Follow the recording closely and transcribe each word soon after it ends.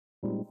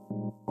Hello,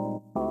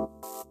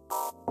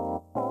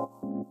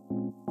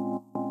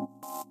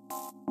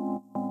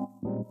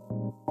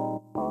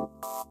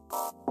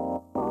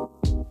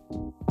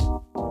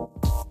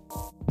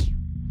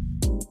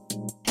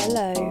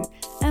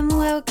 and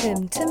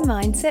welcome to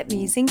Mindset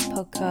Musings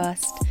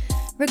podcast,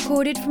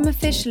 recorded from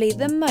officially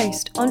the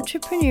most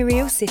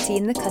entrepreneurial city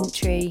in the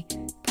country,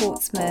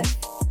 Portsmouth.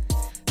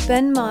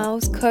 Ben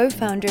Miles,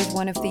 co-founder of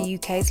one of the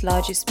UK's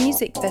largest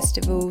music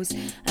festivals,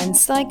 and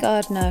Cy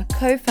Gardner,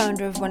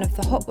 co-founder of one of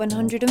the Hot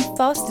 100 and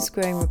fastest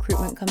growing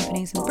recruitment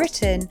companies in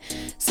Britain,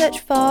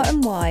 search far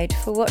and wide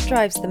for what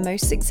drives the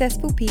most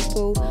successful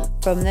people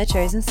from their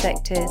chosen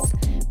sectors: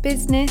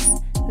 business,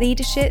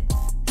 leadership,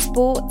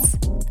 sports,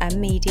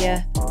 and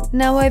media.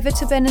 Now over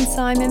to Ben and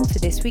Simon for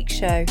this week's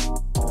show.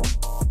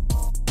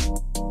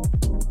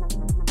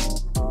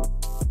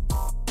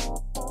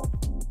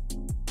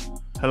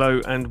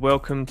 Hello and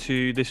welcome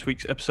to this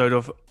week's episode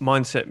of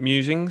Mindset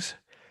Musings.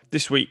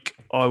 This week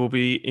I will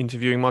be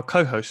interviewing my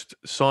co-host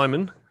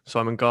Simon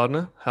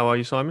Gardner. How are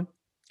you, Simon?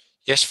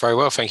 Yes, very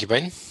well, thank you,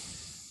 Ben.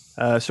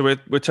 So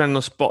we're turning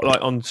the spotlight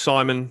on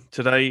Simon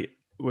today.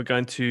 We're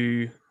going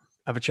to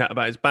have a chat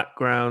about his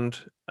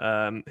background,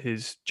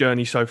 his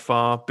journey so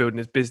far, building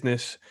his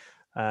business,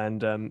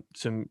 and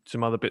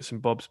some other bits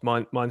and bobs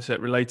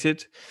mindset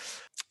related.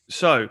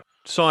 So,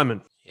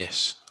 Simon,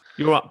 yes,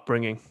 your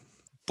upbringing.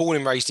 Born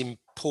and raised in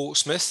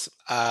Portsmouth.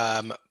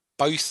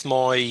 Both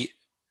my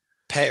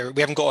parents,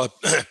 we haven't got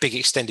a big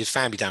extended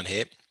family down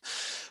here.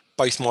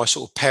 Both my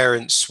sort of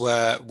parents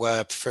were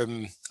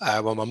from,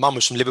 my mum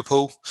was from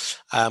Liverpool.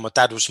 My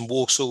dad was from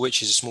Walsall,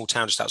 which is a small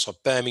town just outside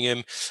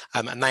Birmingham.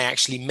 And they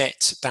actually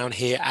met down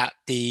here at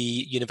the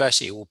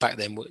university, or back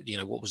then,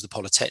 what was the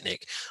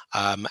Polytechnic,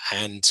 and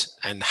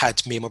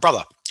had me and my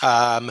brother.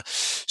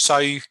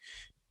 So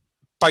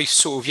both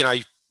sort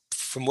of,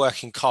 from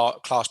working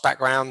class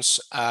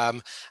backgrounds,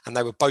 and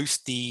they were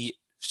both the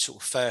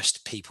sort of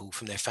first people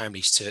from their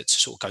families to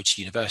sort of go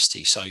to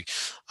university. So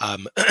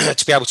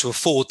to be able to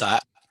afford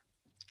that,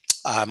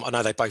 I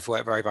know they both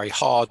worked very, very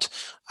hard.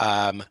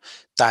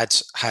 Dad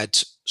had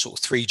sort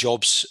of 3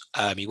 jobs.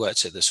 He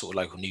worked at the sort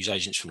of local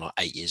newsagents from like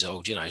 8 years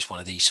old. It's one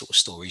of these sort of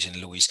stories, and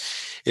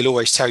he'll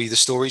always tell you the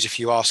stories if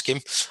you ask him.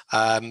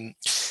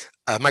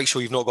 Make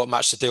sure you've not got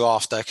much to do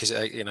after, because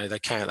they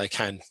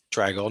can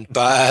drag on.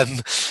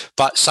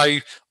 But so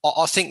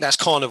I think that's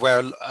kind of where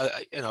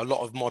a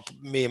lot of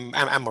me and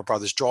my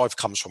brother's drive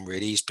comes from,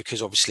 really, is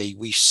because obviously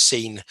we've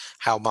seen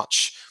how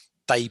much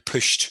they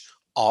pushed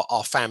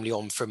our family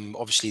on from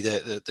obviously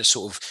the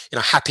sort of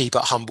happy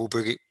but humble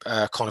kind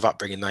of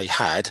upbringing they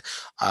had,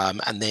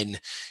 and then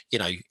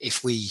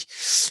if we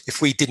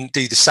didn't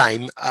do the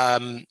same,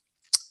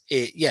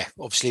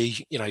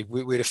 obviously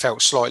we'd have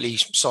felt slightly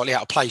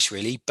out of place,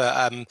 really.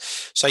 But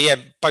so yeah,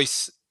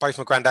 both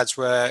my granddads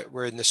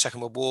were in the Second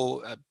World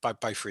War.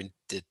 Both were in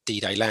the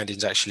D-Day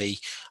landings, actually.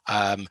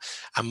 And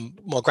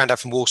my granddad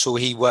from Walsall,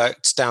 he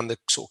worked down the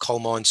sort of coal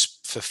mines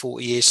for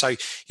 40 years. So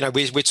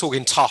we're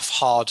talking tough,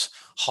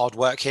 hard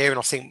work here. And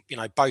I think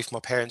both my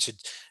parents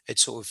had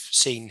sort of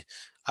seen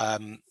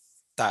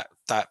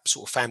that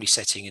sort of family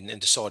setting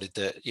and decided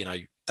that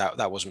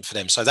that wasn't for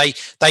them. So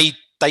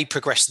they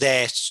progressed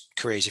their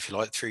careers, if you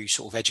like, through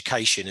sort of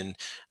education,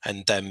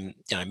 and me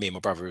and my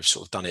brother have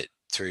sort of done it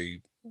through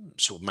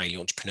sort of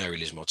mainly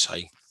entrepreneurialism, I'd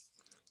say.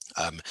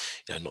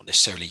 Not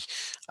necessarily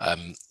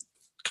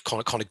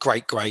kind of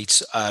great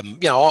grades. I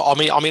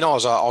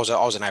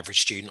was an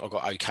average student. I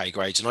got okay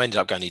grades, and I ended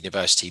up going to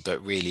university,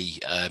 but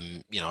really,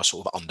 I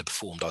sort of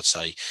underperformed, I'd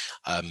say,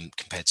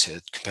 compared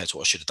to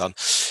what I should have done.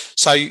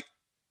 So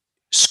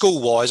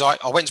school-wise, I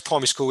went to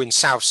primary school in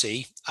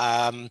Southsea,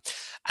 and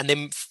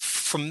then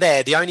from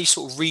there, the only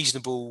sort of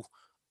reasonable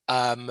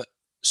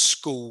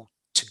school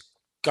to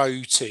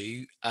go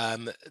to,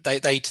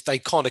 they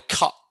kind of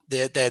cut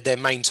their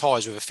main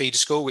ties with a feeder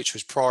school, which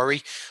was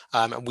Priory,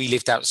 and we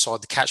lived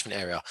outside the catchment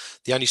area.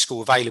 The only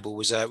school available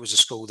was a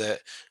school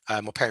that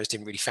my parents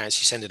didn't really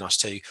fancy sending us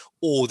to,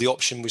 or the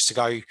option was to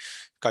go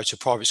to a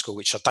private school,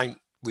 which I don't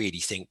really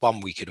think,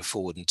 one, we could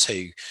afford, and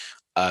two,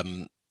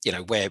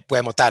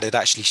 where my dad had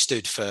actually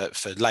stood for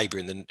Labour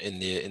in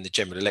the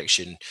general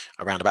election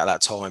around about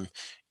that time,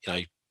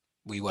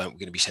 we weren't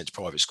going to be sent to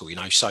private school,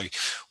 So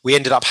we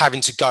ended up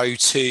having to go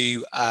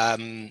to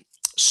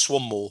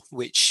Swanmore,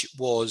 which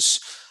was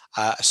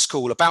a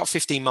school about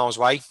 15 miles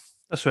away.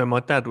 That's where my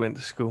dad went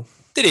to school.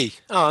 Did he?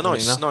 Oh,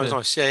 nice, enough,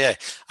 nice. Yeah.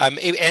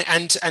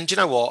 And you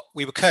know what?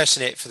 We were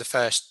cursing it for the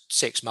first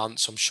 6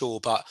 months, I'm sure,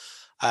 but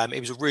it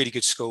was a really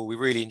good school. We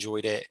really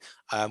enjoyed it.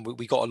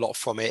 We got a lot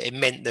from it. It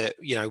meant that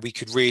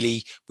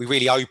we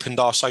really opened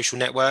our social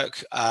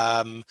network,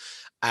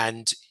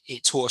 and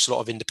it taught us a lot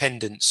of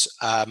independence.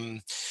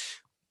 The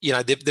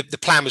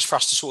plan was for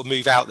us to sort of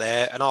move out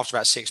there, and after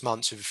about 6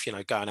 months of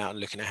going out and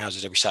looking at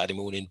houses every Saturday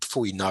morning,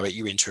 before you know it,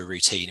 you're into a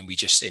routine, and it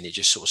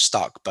just sort of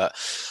stuck. But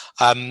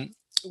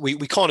we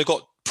kind of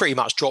got pretty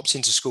much dropped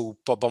into school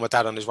by my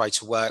dad on his way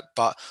to work.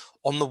 But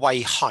on the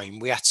way home,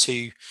 we had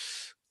to.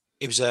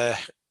 It was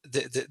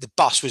the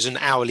bus was an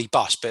hourly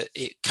bus, but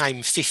it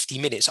came 50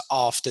 minutes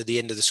after the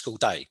end of the school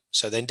day.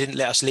 So then didn't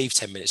let us leave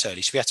 10 minutes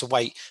early. So we had to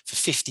wait for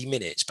 50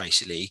 minutes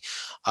basically,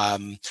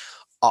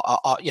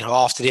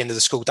 after the end of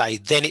the school day.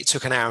 Then it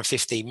took an hour and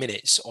 15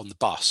 minutes on the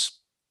bus.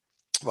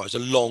 Well, it was a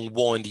long,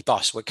 windy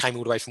bus. It came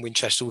all the way from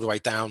Winchester all the way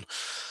down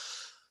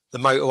the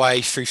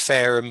motorway through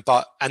Fareham.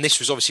 And this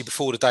was obviously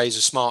before the days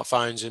of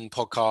smartphones and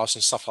podcasts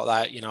and stuff like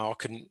that. I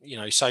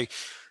couldn't, so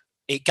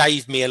it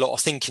gave me a lot of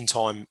thinking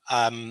time.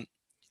 And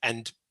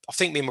I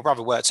think me and my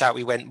brother worked out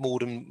we went more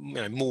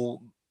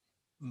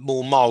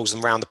miles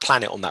than around the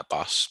planet on that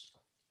bus.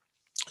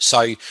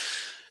 So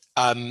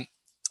I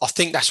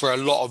think that's where a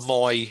lot of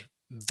my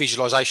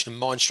visualization and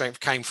mind strength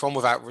came from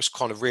without just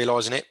kind of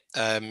realizing it.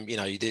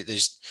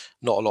 There's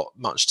not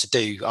much to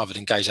do other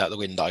than gaze out the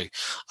window.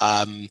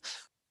 And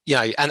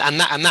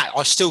that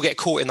I still get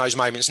caught in those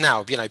moments now.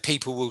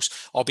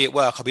 I'll be at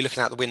work, I'll be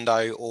looking out the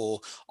window, or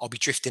I'll be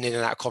drifting in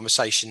and out of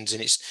conversations,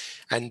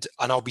 and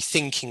I'll be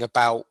thinking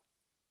about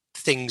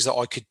things that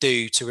I could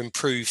do to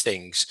improve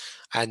things.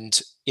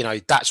 And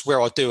that's where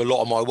I do a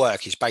lot of my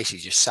work, is basically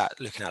just sat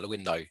looking out the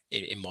window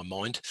in my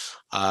mind.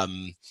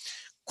 Quite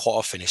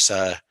often it's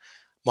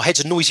my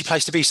head's a noisy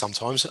place to be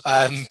sometimes,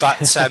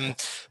 but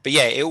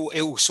yeah, it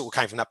all sort of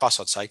came from that bus,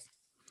 I'd say.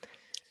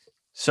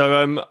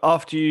 So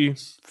after you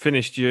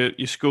finished your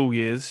school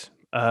years,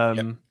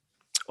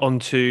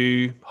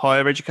 onto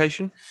higher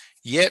education?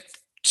 Yep.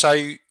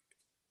 So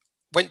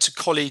went to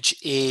college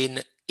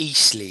in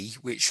Eastleigh,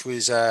 which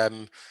was a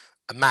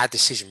mad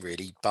decision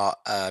really. But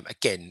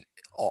again,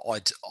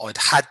 I'd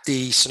had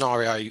the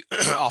scenario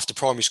after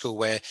primary school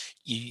where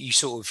you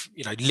sort of,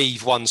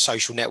 leave one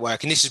social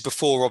network. And this is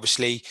before,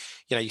 obviously,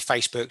 your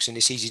Facebooks, and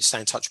it's easy to stay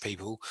in touch with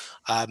people.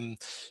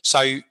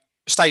 So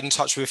stayed in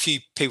touch with a few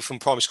people from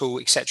primary school,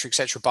 etc.,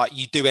 but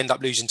you do end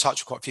up losing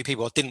touch with quite a few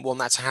people. I didn't want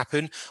that to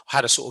happen. I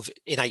had a sort of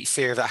innate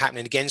fear of that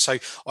happening again. So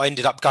I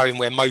ended up going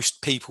where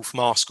most people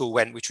from our school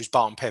went, which was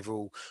Barton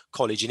Peveril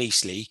College in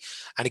Eastleigh.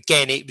 And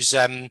again, it was,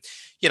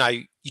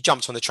 you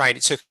jumped on the train,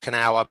 it took an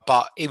hour,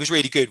 but it was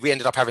really good. We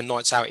ended up having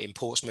nights out in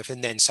Portsmouth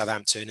and then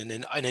Southampton. And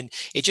then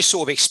it just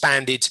sort of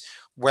expanded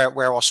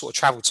where I sort of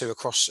travelled to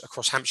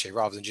across Hampshire,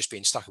 rather than just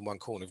being stuck in one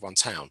corner of one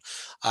town.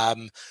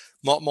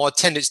 My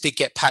attendance did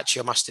get patchy,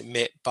 I must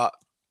admit, but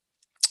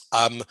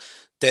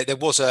there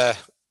was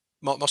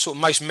my sort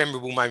of most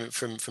memorable moment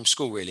from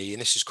school really,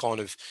 and this is kind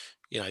of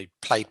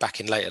played back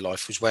in later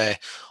life, was where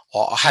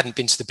I hadn't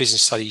been to the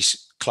business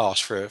studies class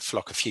for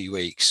like a few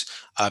weeks,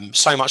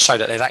 so much so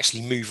that they'd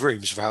actually moved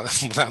rooms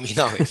without me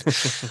knowing.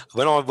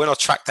 when I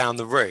tracked down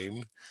the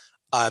room,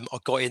 I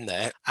got in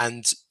there,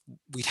 and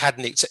we'd had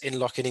an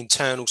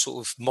internal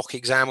sort of mock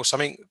exam or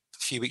something a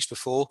few weeks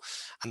before,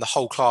 and the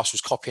whole class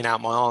was copying out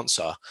my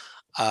answer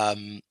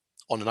on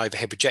an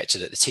overhead projector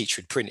that the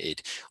teacher had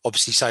printed.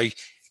 Obviously, so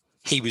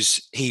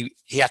he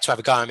had to have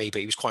a go at me, but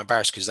he was quite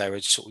embarrassed because they were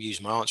sort of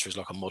using my answer as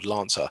like a model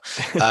answer.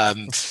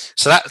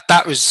 So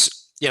that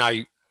was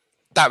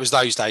that was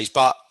those days.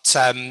 But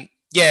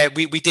yeah,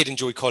 we did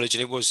enjoy college,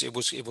 and it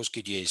was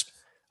good years.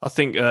 I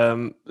think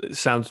it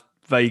sounds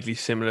vaguely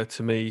similar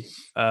to me.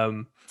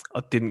 I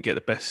didn't get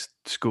the best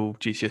school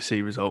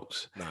GCSE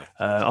results. No.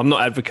 I'm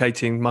not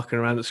advocating mucking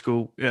around at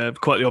school.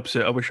 Quite the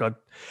opposite. I wish I'd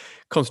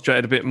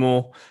concentrated a bit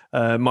more.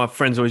 My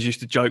friends always used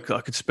to joke that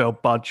I could spell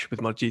budge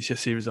with my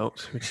GCSE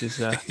results, which is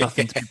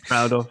nothing to be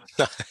proud of.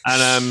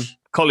 And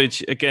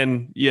college,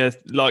 again, yeah,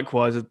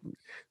 likewise,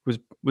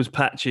 was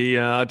patchy.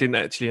 I didn't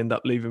actually end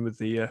up leaving with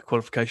the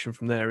qualification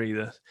from there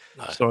either.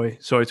 No.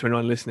 Sorry to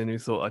anyone listening who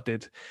thought I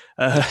did.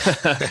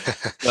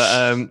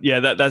 But yeah,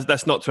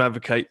 that's not to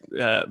advocate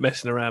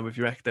messing around with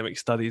your academic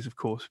studies, of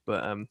course.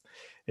 But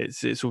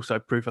it's also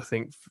proof, I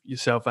think,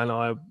 yourself and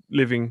I are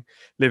living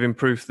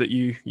proof that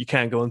you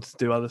can go on to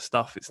do other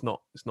stuff. It's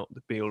not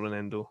the be all and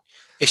end all.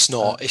 It's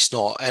not.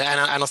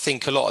 And I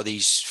think a lot of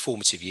these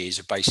formative years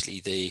are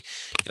basically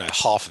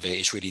half of it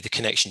is really the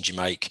connections you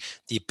make.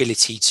 The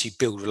ability to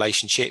build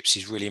relationships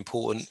is really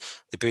important.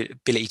 The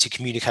ability to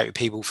communicate with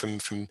people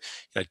from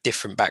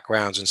different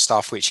backgrounds and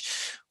stuff,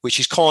 which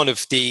is kind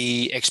of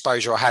the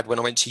exposure I had when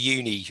I went to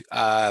uni.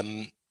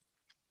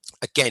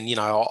 Again,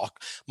 my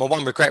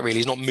one regret really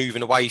is not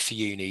moving away for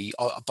uni,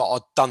 but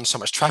I'd done so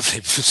much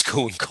travelling for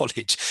school and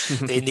college.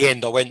 In the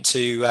end, I went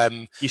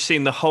to... You've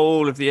seen the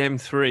whole of the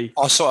M3.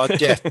 I saw,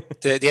 yeah,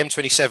 the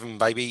M27,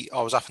 baby.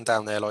 I was up and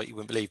down there like you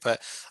wouldn't believe.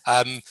 But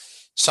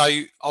so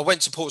I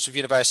went to Portsmouth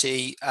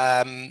University,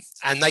 and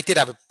they did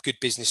have a good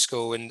business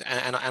school, and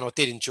I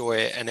did enjoy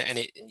it, and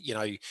it,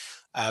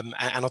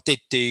 and I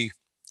did do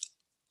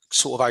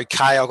sort of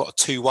okay. I got a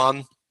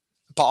 2-1.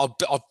 But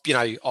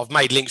I've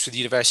made links with the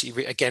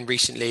university again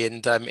recently,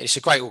 and it's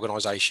a great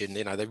organisation.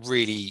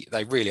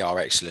 They really are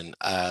excellent.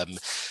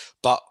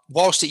 But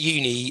whilst at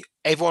uni,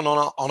 everyone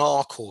on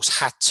our course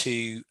had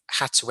to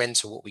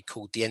enter what we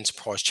called the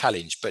Enterprise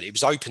Challenge, but it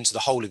was open to the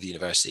whole of the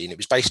university, and it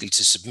was basically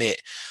to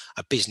submit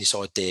a business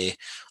idea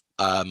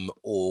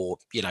or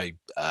an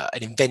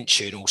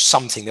invention or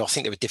something. I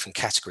think there were different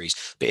categories,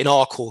 but in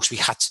our course we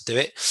had to do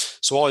it.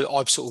 So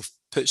I've sort of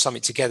put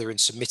something together and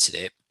submitted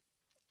it.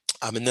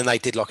 And then they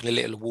did like a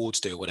little awards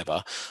do or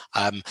whatever.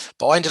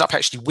 But I ended up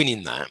actually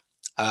winning that.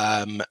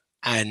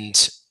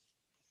 And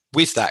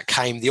with that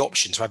came the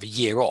option to have a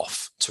year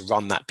off to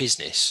run that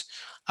business,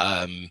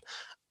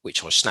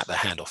 which I snapped their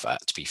hand off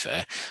at, to be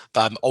fair.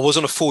 But I was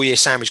on a 4-year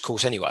sandwich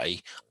course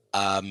anyway,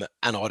 and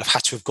I'd have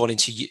had to have gone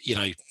into,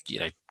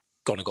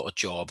 gone and got a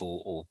job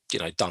or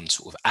done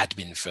sort of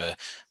admin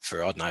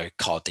for I don't know,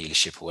 car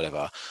dealership or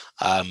whatever.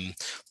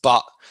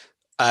 But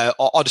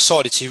I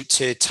decided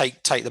to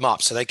take them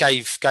up. So they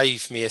gave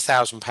me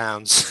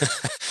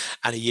 £1,000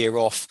 and a year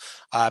off.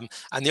 And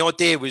the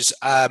idea was,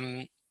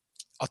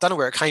 I don't know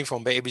where it came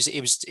from, but it was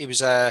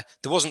there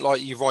wasn't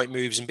like your Right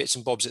Moves and bits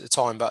and bobs at the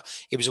time, but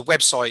it was a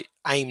website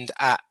aimed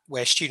at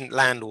where student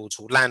landlords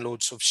or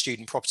landlords of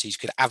student properties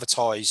could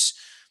advertise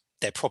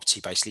their property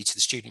basically to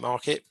the student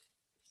market.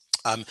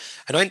 And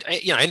I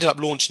ended up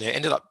launching it,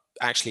 ended up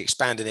actually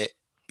expanding it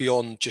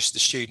beyond just the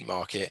student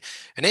market,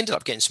 and ended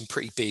up getting some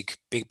pretty big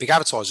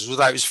advertisers.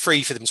 Although it was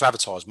free for them to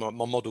advertise, my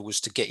model was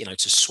to get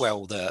to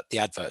swell the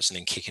adverts and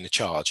then kick in a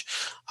charge.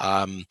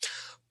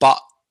 But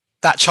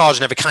that charge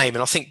never came,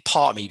 and I think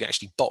part of me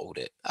actually bottled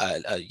it,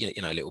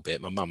 a little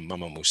bit. My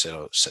mum will say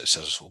I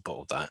sort of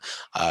bottled that,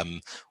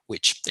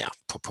 which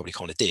probably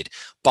kind of did.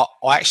 But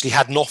I actually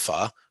had an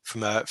offer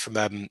from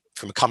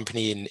a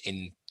company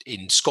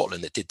in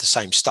Scotland that did the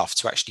same stuff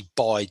to actually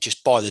buy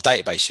the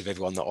database of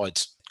everyone that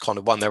I'd kind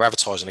of won their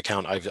advertising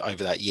account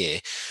over that year,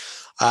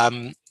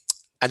 and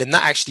then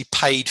that actually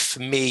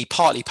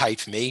partly paid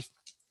for me.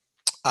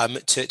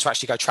 To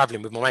actually go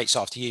travelling with my mates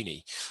after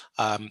uni.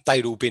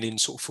 They'd all been in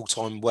sort of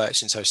full-time work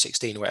since I was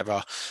 16 or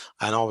whatever,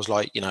 and I was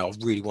like, I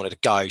really wanted to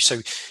go.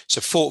 So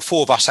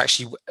four of us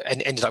actually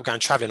ended up going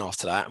travelling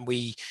after that, and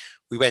we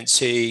went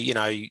to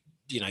the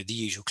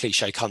usual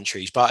cliche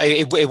countries, but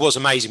it was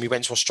amazing. We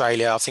went to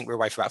Australia. I think we were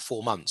away for about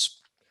 4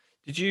 months.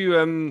 Did you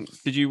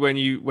when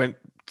you went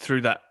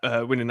through that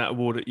winning that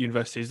award at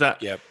university?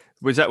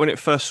 Was that when it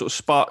first sort of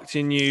sparked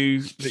in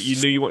you that you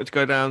knew you wanted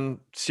to go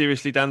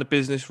seriously down the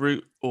business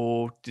route,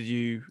 or were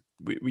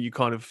you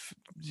kind of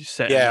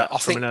set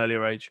from an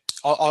earlier age?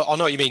 I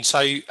know what you mean.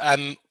 So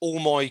all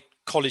my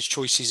college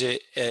choices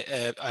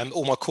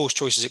all my course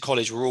choices at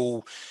college were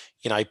all,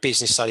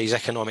 business studies,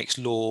 economics,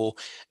 law.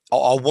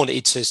 I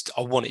wanted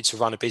to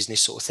run a business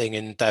sort of thing,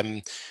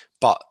 and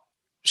but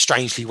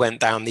strangely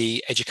went down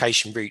the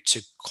education route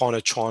to kind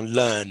of try and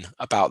learn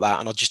about that.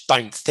 And I just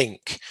don't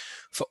think,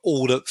 for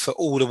all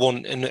the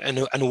want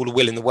and all the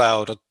will in the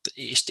world,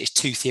 it's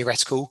too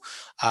theoretical.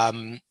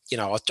 I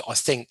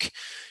think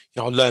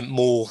I learned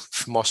more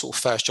from my sort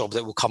of first job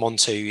that we'll come on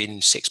to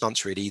in 6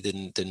 months really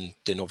than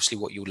obviously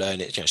what you'll learn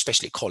at,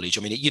 especially at college.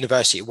 I mean, at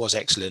university it was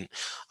excellent,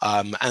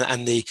 and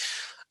the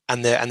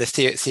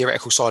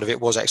theoretical side of it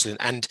was excellent.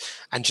 And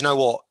you know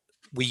what?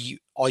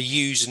 I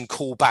use and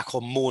call back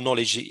on more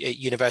knowledge at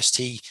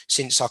university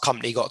since our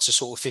company got to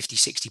sort of 50,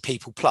 60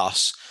 people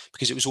plus,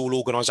 because it was all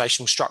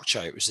organizational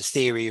structure. It was the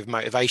theory of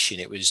motivation.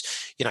 It was,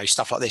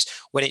 stuff like this.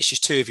 When it's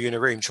just two of you in a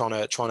room trying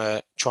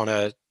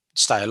to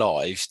stay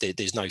alive,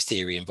 there's no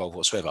theory involved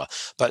whatsoever.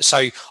 But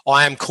so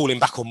I am calling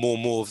back on more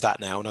and more of that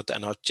now, and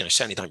I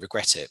certainly don't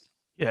regret it.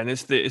 Yeah, and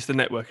it's the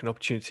networking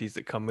opportunities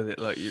that come with it,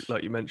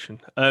 like you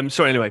mentioned.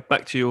 Sorry, anyway,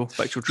 back to your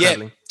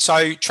traveling. Yeah,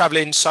 so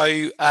traveling.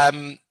 So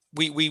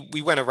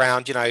we went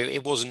around.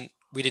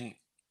 We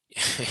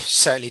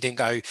certainly didn't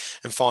go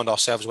and find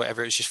ourselves,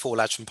 whatever. It was just 4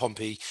 lads from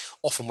Pompey,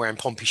 often wearing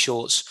Pompey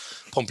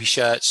shorts, Pompey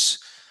shirts.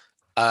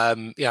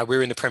 We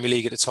were in the Premier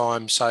League at the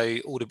time, so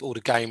all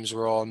the games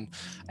were on.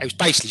 It was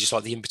basically just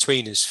like the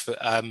in-betweeners for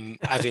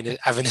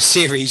having a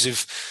series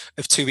of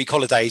 2-week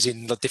holidays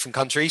in different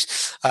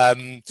countries.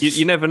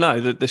 You never know.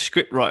 The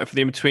script writer for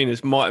the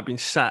in-betweeners might have been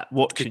sat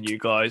watching you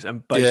guys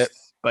and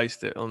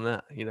based it on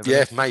that.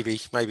 Maybe.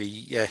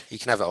 Yeah, you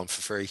can have it on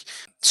for free.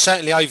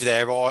 Certainly over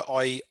there,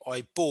 I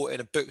bought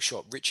in a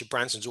bookshop Richard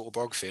Branson's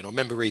autobiography, and I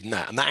remember reading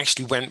that, and that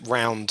actually went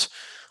round.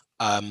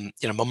 My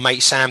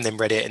mate Sam then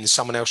read it, and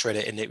someone else read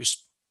it, and it was,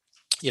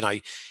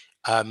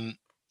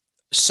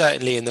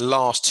 certainly in the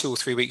last 2 or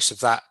 3 weeks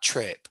of that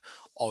trip,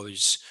 I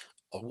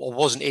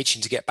wasn't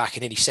itching to get back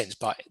in any sense,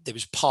 but there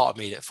was part of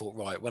me that thought,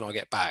 right, when I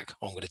get back,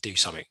 I'm going to do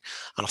something.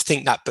 And I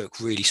think that book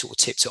really sort of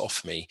tipped it off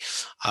for me.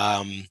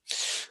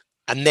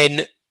 And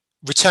then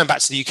returned back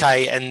to the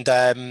UK and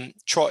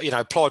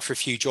applied for a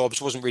few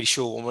jobs, wasn't really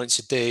sure what I wanted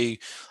to do.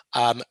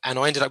 And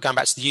I ended up going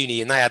back to the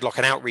uni, and they had like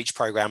an outreach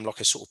program,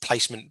 like a sort of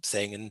placement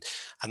thing, and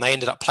they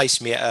ended up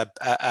placing me at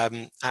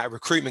a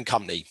recruitment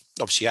company.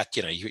 Obviously,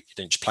 you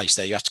didn't just place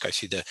there; you have to go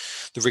through the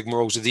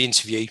rigmaroles of the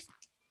interview.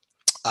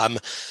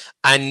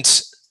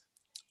 And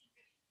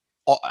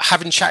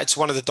having chatted to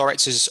one of the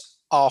directors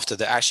after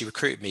that actually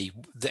recruited me,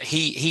 that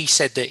he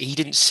said that he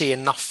didn't see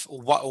enough,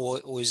 or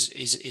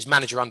his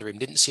manager under him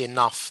didn't see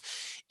enough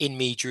in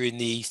me during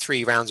the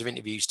 3 rounds of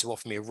interviews to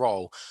offer me a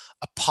role,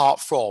 apart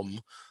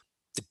from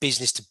the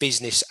business to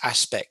business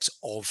aspect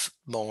of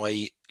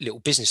my little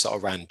business that I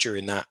ran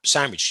during that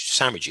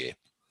sandwich year.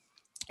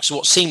 So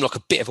what seemed like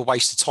a bit of a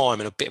waste of time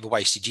and a bit of a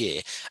wasted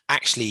year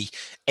actually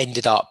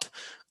ended up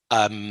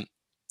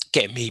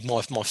getting me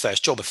my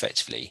first job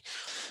effectively.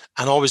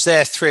 And I was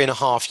there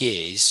 3.5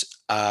 years,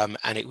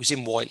 and it was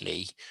in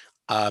Whiteley.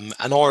 And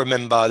I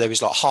remember there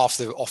was like half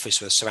the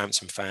office were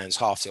Southampton fans,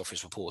 half the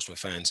office were Portsmouth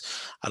fans.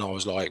 And I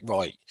was like,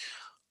 right,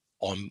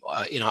 and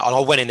I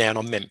went in there and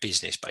I meant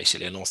business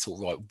basically. And I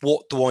thought, right,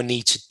 what do I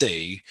need to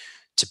do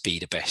to be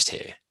the best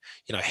here?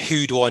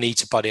 Who do I need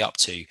to buddy up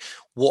to?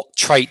 What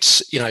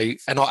traits,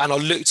 and I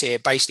looked at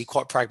it basically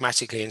quite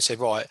pragmatically and said,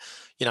 right,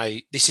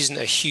 this isn't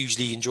a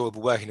hugely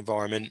enjoyable working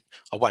environment.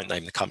 I won't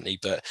name the company,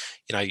 but,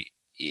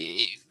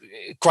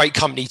 great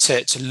company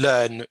to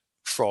learn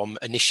from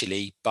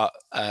initially, but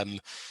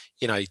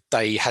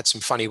they had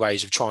some funny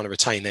ways of trying to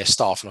retain their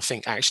staff, and I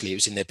think actually it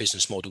was in their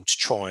business model to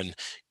try and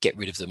get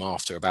rid of them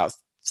after about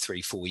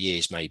 3-4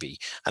 years maybe,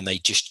 and they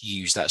just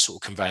used that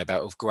sort of conveyor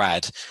belt of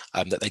grad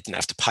that they didn't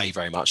have to pay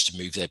very much to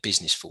move their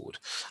business forward.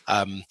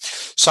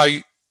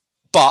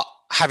 But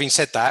having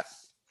said that,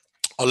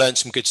 I learned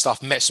some good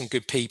stuff, met some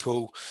good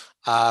people,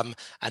 and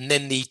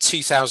then the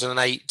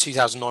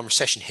 2008-2009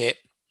 recession hit.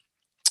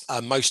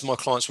 Most of my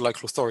clients were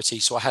local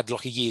authorities, so I had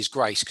like a year's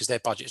grace because their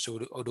budgets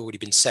had already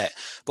been set.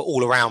 But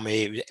all around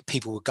me,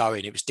 people were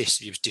going. It was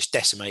just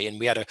decimating.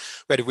 We had a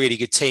really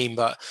good team,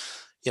 but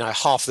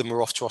half of them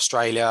were off to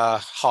Australia,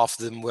 half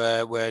of them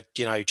were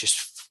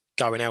just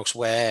going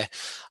elsewhere.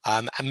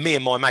 And me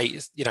and my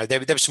mate, there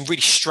were some really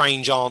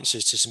strange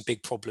answers to some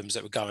big problems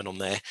that were going on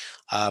there.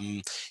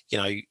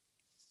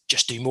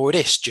 Just do more of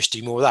this, just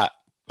do more of that.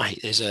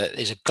 Mate, there's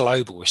a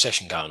global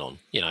recession going on.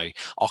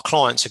 Our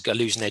clients are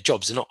losing their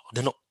jobs.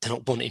 They're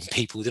not wanting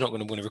people. They're not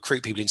going to want to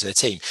recruit people into their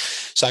team.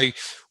 So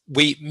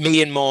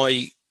me and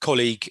my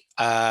colleague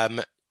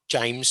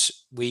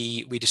James,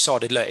 we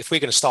decided, look, if we're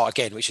going to start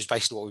again, which is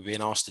basically what we've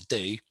been asked to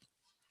do,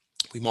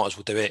 we might as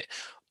well do it,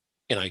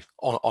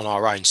 on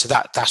our own. So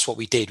that's what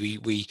we did.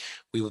 We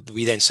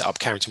then set up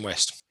Carrington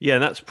West. Yeah,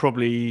 and that's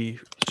probably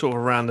sort of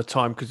around the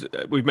time, because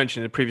we've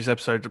mentioned in the previous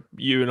episode,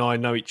 you and I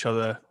know each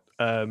other.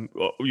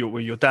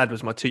 Your dad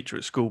was my teacher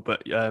at school,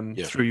 but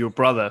through your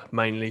brother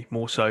mainly,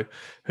 more so,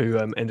 who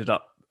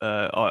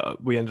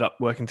we ended up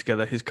working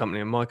together, his company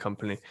and my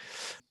company.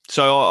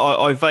 So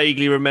I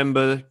vaguely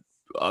remember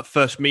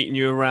first meeting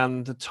you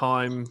around the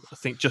time, I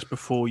think just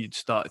before you'd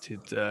started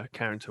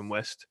Carrington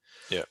West.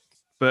 Yeah.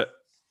 But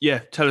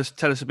yeah, tell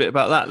us a bit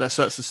about that. That's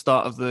the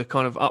start of the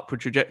kind of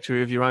upward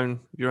trajectory of your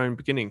own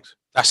beginnings.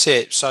 That's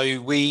it. So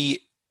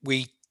we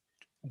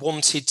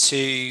wanted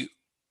to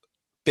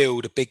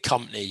build a big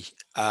company,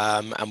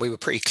 and we were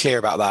pretty clear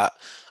about that.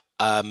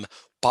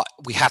 But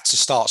we had to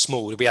start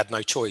small. We had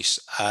no choice.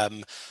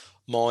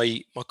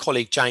 My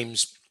colleague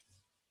James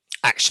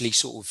actually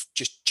sort of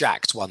just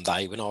jacked one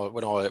day when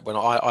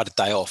I had a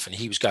day off, and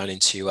he was going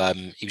into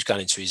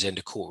his end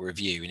of quarter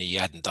review, and he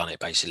hadn't done it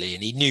basically,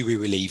 and he knew we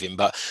were leaving,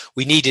 but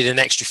we needed an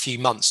extra few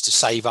months to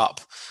save up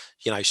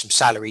some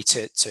salary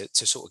to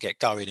sort of get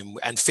going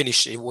and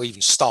finish it, or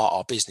even start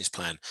our business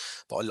plan.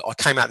 But I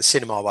came out of the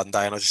cinema one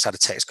day and I just had a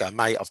text going,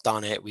 mate, I've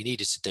done it, we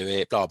needed to do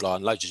it, blah blah,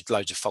 and loads of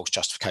false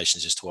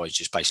justifications as to why he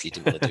just basically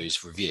didn't want to do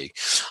his review,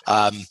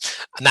 and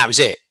that was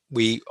it.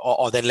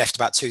 I then left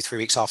about 2-3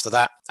 weeks after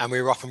that, and we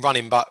were up and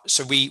running. But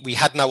so we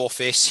had no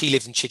office. He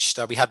lived in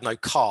Chichester. We had no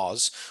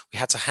cars. We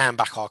had to hand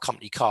back our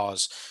company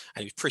cars,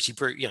 and it was pretty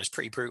brutal. It's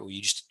pretty brutal.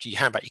 You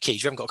hand back your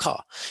keys. You haven't got a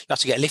car. You have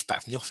to get a lift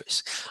back from the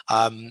office.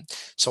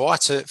 So I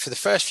had to, for the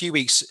first few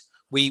weeks,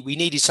 we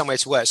needed somewhere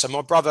to work. So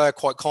my brother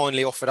quite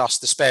kindly offered us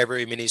the spare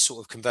room in his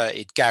sort of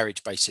converted garage,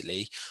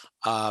 basically.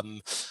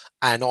 And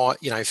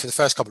I, for the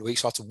first couple of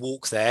weeks, I had to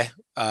walk there.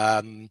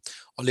 I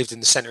lived in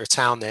the centre of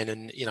town then,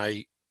 and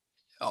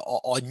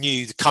I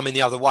knew coming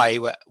the other way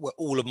were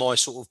all of my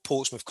sort of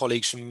Portsmouth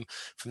colleagues from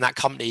that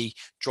company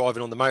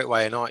driving on the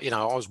motorway, and I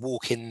was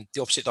walking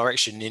the opposite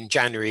direction in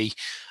January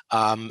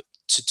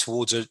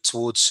towards a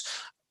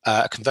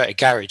converted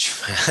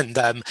garage,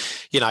 and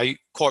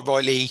quite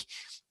rightly,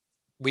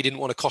 we didn't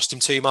want to cost him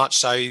too much,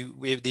 so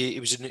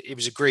it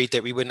was agreed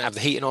that we wouldn't have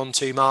the heating on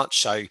too much,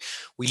 so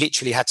we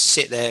literally had to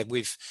sit there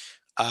with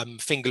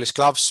fingerless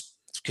gloves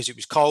because it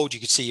was cold.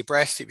 You could see your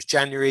breath. It was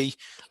January.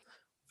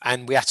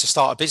 And we had to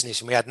start a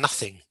business, and we had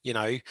nothing,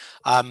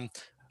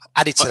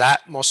 Added to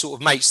that, my sort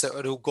of mates that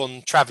had all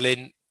gone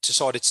travelling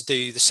decided to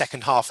do the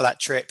second half of that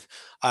trip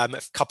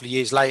a couple of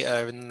years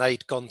later, and they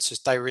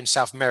were in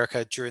South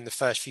America during the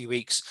first few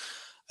weeks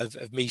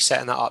of me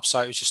setting that up.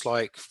 So it was just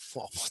like,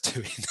 what am I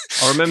doing?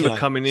 I remember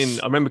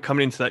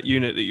coming into that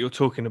unit that you're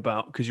talking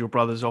about, because your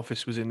brother's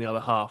office was in the other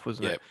half,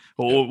 wasn't it?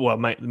 Well,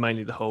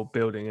 mainly the whole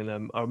building.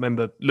 And I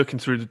remember looking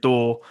through the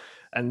door.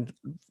 And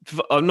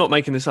I'm not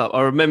making this up.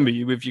 I remember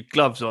you with your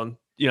gloves on,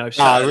 like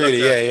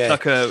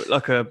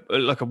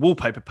a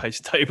wallpaper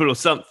paste table or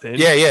something.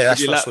 Yeah,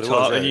 that's your laptop,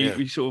 what it was, and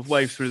you sort of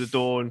waved through the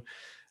door, and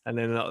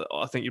then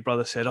I think your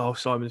brother said, "Oh,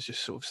 Simon's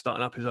just sort of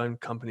starting up his own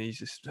company. He's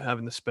just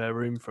having the spare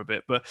room for a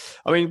bit." But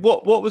I mean,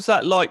 what was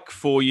that like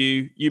for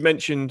you? You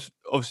mentioned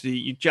obviously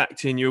you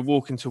jacked in, you were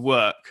walking to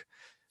work,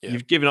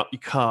 you've given up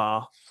your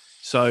car,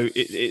 so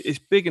it's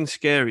big and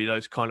scary,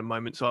 those kind of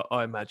moments,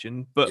 I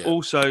imagine, but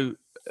also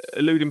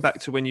alluding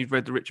back to when you'd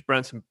read the Richard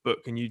Branson book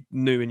and you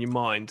knew in your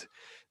mind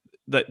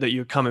that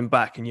you're coming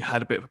back and you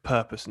had a bit of a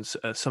purpose and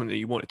something that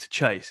you wanted to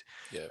chase.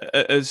 Yeah.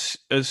 As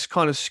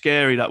kind of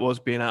scary that was,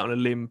 being out on a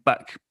limb,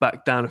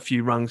 back down a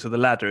few rungs of the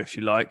ladder, if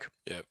you like.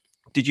 Yeah.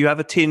 Did you have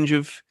a tinge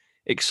of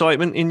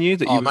excitement in you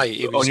that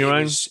you were on your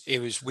own?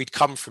 It was. We'd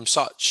come from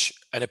such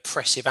an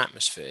oppressive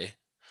atmosphere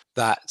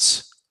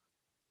that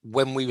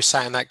when we were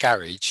sat in that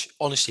garage,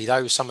 honestly,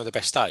 those were some of the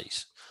best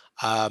days.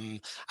 And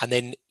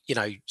then,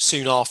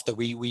 soon after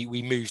we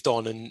moved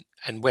on,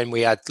 and when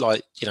we had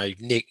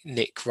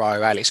Nick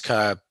Rowe, Alex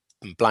Kerr,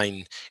 and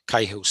Blaine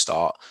Cahill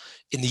start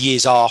in the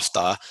years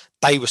after,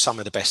 they were some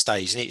of the best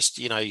days. And it's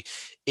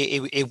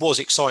it was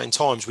exciting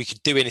times. We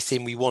could do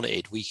anything we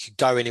wanted. We could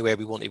go anywhere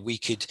we wanted. We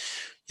could,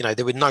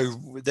 there were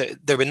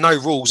no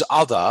rules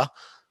other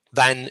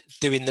than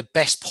doing the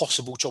best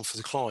possible job for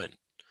the client.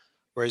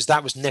 Whereas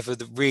that was never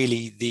that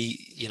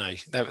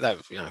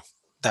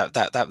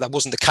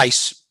wasn't the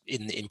case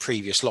in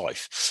previous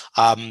life.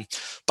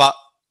 But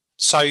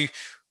so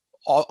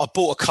I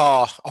bought a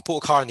car.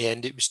 In the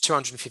end. It was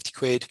 250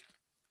 quid.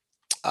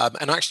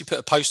 And I actually put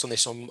a post on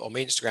this on my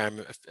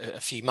Instagram a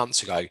few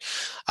months ago.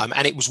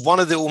 And it was one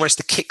of almost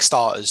the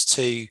kickstarters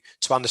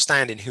to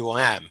understanding who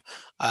I am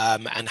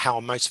and how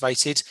I'm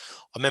motivated.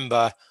 I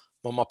remember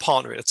my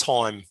partner at the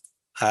time,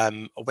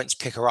 I went to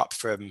pick her up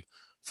from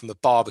the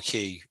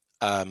barbecue.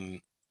 I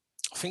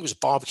think it was a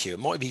barbecue. It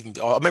might have even.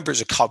 I remember it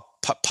was a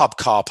pub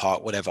car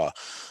park, whatever.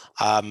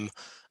 And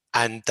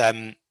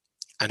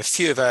a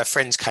few of her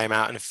friends came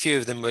out, and a few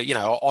of them were,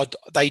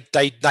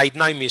 they'd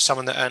known me as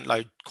someone that earned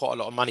quite a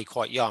lot of money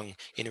quite young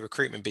in a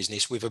recruitment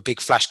business with a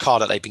big flash car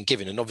that they'd been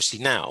given. And obviously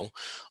now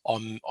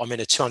I'm in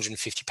a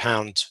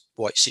 £250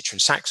 white Citroen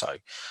Saxo,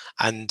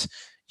 and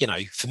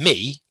for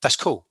me that's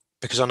cool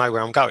because I know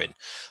where I'm going.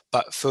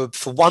 But for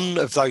one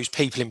of those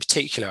people in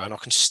particular, and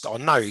I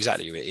know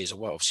exactly who it is. I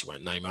obviously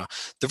won't name her.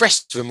 The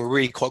rest of them were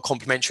really quite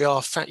complimentary.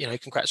 Oh,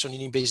 congrats on your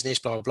new business,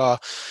 blah blah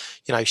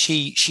blah.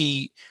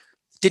 She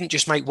didn't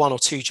just make one or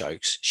two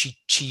jokes.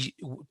 She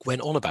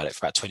went on about it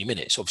for about 20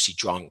 minutes. Obviously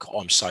drunk.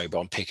 I'm sober.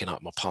 I'm picking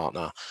up my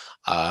partner,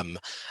 and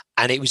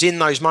it was in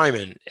those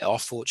moments I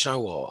thought, you know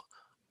what?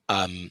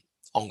 I'm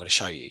going to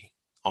show you.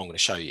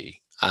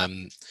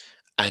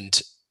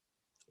 And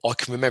I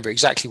can remember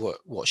exactly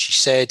what she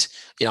said.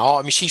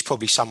 She's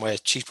probably somewhere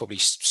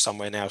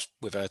now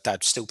with her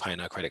dad still paying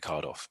her credit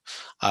card off.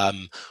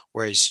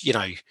 Whereas,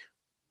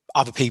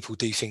 other people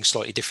do things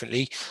slightly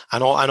differently.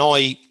 And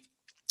I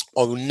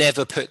will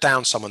never put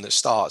down someone that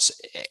starts,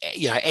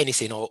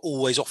 anything. I'll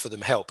always offer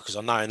them help because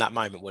I know in that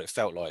moment what it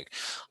felt like.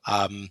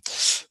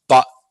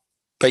 But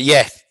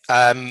yeah.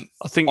 I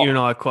think you and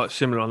I are quite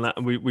similar on that,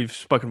 and we've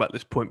spoken about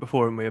this point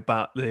before, haven't we,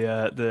 about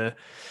the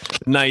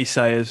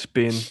naysayers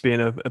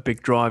being a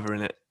big driver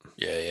in it.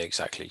 Yeah,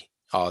 exactly.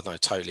 Oh no,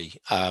 totally.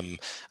 And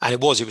it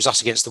was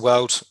us against the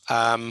world.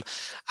 And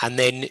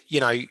then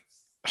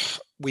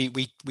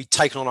we'd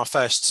taken on our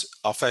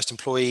first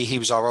employee. He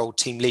was our old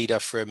team leader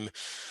from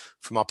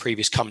our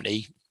previous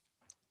company.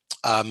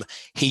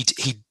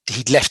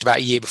 He'd left about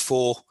a year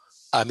before.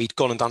 He'd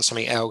gone and done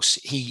something else.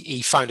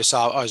 He phoned us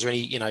up. Oh, is there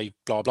any,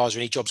 blah, blah, is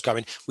there any jobs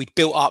going? We'd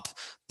built up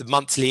the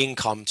monthly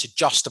income to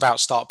just about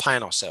start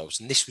paying ourselves.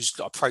 And this was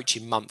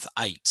approaching month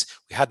 8.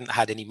 We hadn't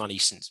had any money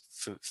since,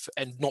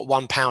 and not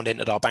 £1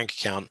 entered our bank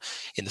account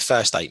in the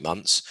first 8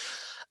 months.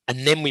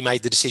 And then we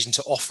made the decision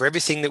to offer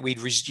everything that we'd,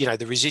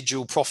 the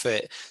residual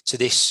profit to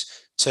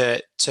this,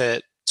 to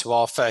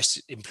our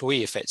first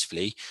employee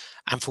effectively.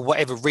 And for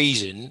whatever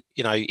reason,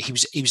 he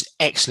was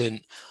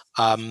excellent.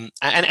 And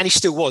he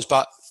still was,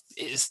 but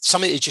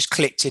something that just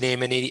clicked in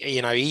him, and he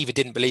either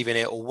didn't believe in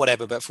it or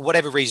whatever, but for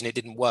whatever reason it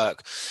didn't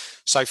work.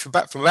 So from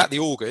about the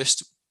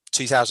August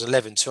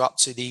 2011 to up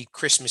to the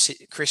Christmas,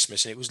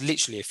 and it was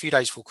literally a few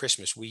days before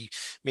Christmas, me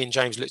and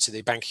James looked at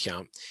the bank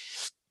account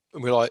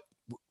and we're like,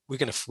 we're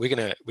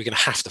gonna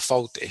have to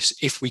fold this.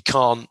 If we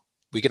can't,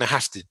 we're gonna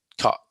have to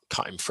cut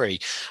him free.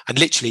 And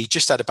literally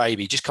just had a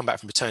baby, just come back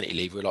from maternity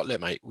leave. We're like,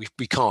 look, mate,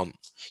 we can't,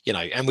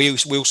 and we all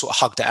sort of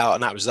hugged it out,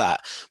 and that was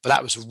that. But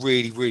that was a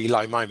really, really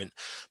low moment.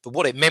 But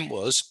what it meant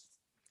was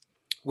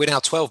we're now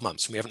 12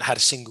 months and we haven't had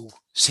a single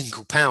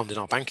pound in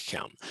our bank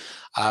account.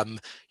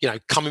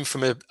 Coming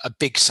from a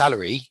big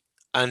salary,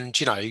 and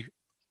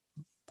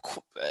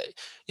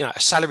a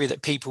salary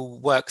that people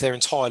work their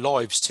entire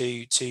lives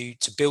to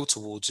build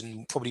towards,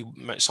 and probably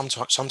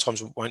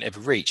sometimes won't ever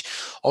reach.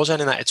 I was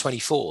earning that at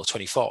 24,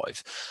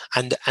 25,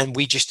 and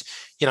we just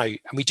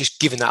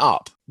given that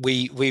up.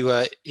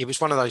 It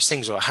was one of those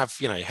things where have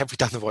we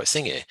done the right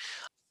thing here?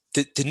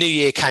 The new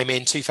year came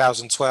in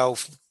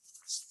 2012,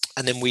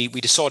 and then we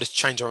decided to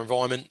change our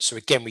environment. So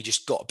again, we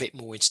just got a bit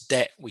more into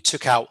debt. We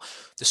took out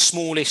the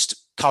smallest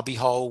cubby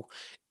hole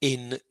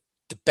in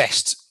the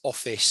best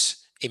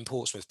office in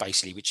Portsmouth,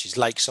 basically, which is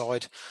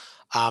Lakeside,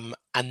 and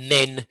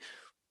then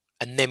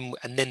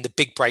the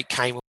big break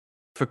came.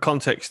 For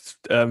context,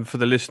 for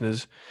the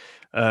listeners,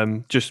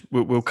 just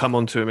we'll come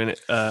on to in a minute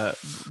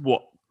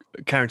what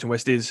Carrington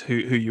West is, who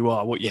you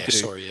are, what you do.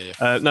 Sorry,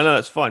 yeah. No,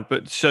 that's fine.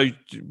 But so,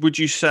 would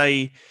you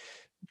say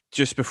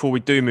just before we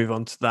do move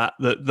on to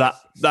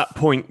that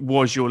point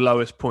was your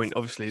lowest point.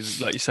 Obviously,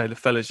 like you say, the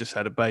fella's just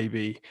had a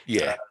baby.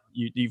 Yeah.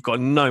 You've got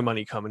no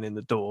money coming in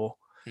the door,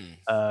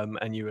 Hmm.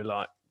 and you were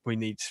like, we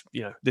need,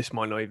 this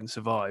might not even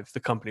survive. The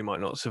company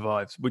might not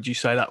survive. Would you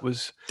say that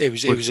was? It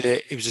was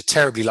a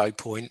terribly low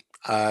point.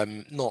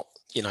 Not,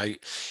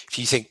 if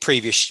you think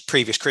previous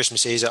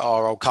Christmases at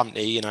our old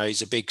company,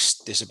 there's a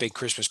big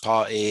Christmas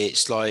party.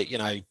 It's like,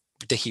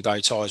 dicky bow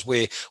ties.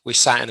 We're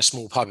sat in a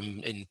small pub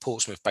in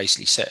Portsmouth,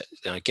 basically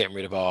getting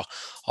rid of our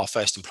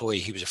first employee.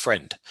 He was a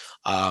friend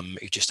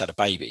who just had a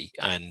baby,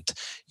 and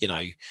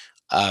yeah,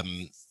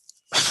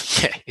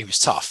 it was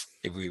tough.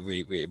 It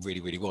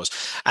really was.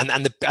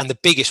 And the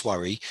biggest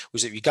worry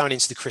was that you're going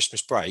into the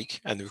Christmas break,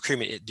 and the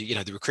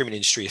recruitment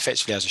industry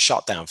effectively has a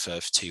shutdown for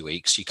 2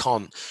 weeks. You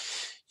can't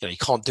do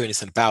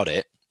anything about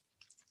it.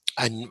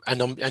 And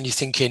you're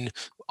thinking,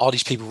 are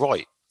these people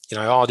right?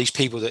 Are these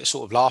people that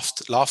sort of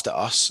laughed at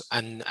us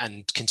and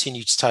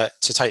continue to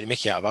take the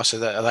mickey out of us?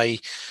 Have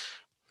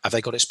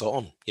they got it spot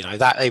on?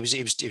 That it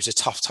was a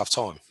tough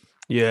time.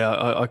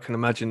 Yeah, I can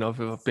imagine.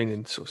 I've been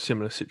in sort of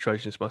similar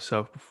situations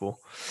myself before.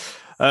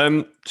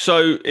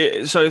 So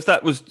if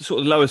that was sort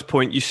of the lowest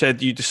point, you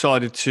said you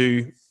decided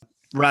to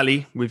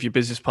rally with your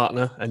business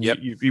partner, and Yep.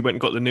 you went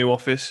and got the new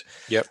office.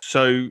 Yep.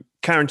 So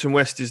Carrington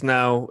West is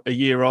now a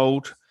year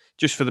old.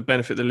 Just for the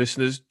benefit of the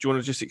listeners, do you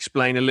want to just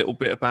explain a little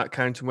bit about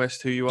Carrington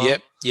West, who you are?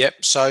 Yep.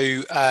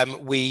 So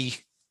we're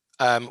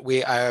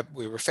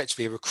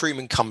effectively a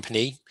recruitment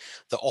company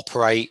that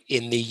operate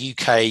in the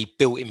UK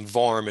built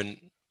environment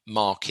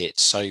market.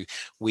 So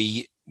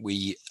we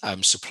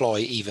supply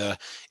either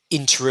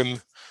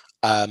interim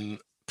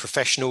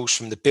professionals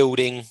from the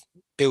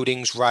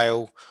buildings,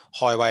 rail,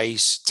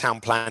 highways,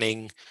 town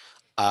planning,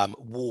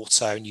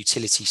 water and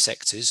utility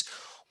sectors,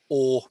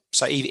 or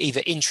so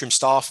either interim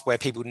staff where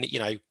people,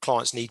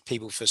 clients need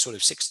people for sort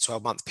of 6 to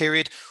 12 month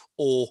period,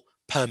 or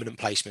permanent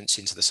placements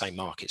into the same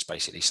markets,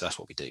 basically. So that's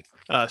what we do.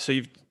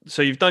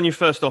 So you've done your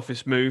first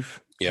office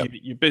move. Yep.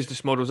 Your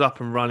business model's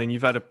up and running.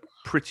 You've had a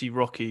pretty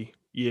rocky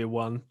year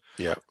one.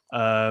 Yeah.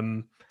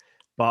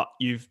 But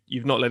you've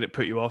not let it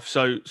put you off.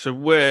 So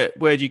where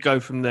do you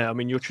go from there? I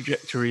mean, your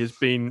trajectory has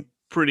been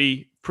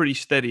pretty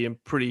steady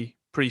and pretty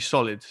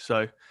solid.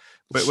 So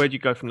where do you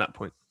go from that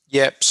point?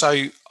 Yeah. So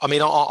I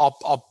mean, our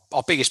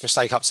biggest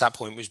mistake up to that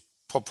point was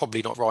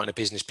probably not writing a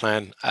business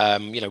plan.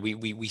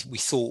 We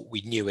thought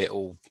we knew it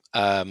all,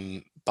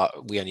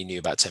 but we only knew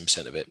about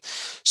 10% of it.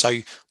 So,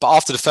 but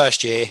after the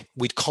first year,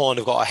 we'd kind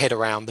of got our head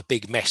around the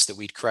big mess that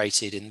we'd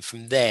created, and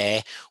from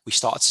there, we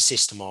started to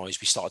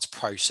systemize, we started to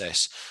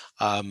process.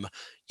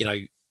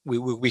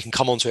 We can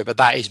come onto it, but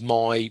that is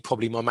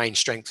probably my main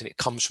strength, and it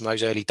comes from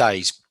those early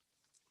days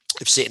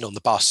of sitting on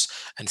the bus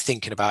and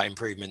thinking about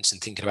improvements and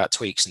thinking about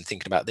tweaks and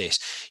thinking about this.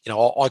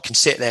 I can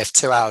sit there for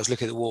 2 hours,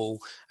 look at the wall,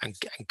 and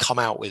come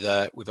out with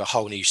a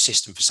whole new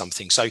system for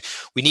something. So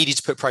we needed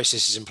to put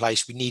processes in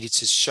place. We needed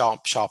to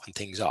sharpen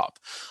things up.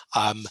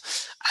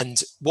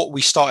 And what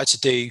we started to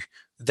do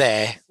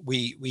there,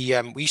 we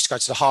used to go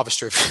to the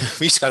Harvester.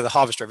 We used to go to the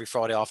Harvester every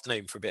Friday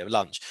afternoon for a bit of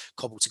lunch,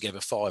 cobble together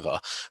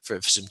 £5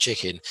 for some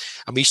chicken,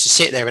 and we used to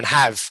sit there and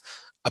have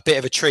a bit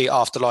of a treat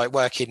after like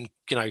working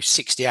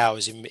 60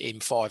 hours in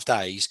 5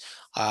 days.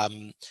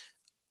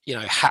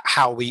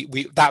 How we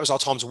that was our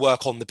time to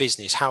work on the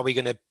business. How are we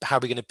going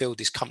to build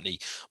this company?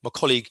 My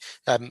colleague,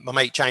 my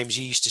mate James,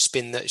 he used to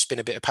spin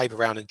a bit of paper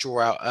around and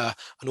draw out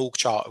an org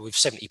chart with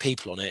 70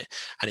 people on it,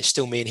 and it's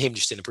still me and him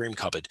just in a broom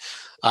cupboard.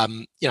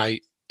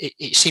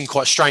 It seemed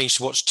quite strange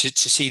to watch to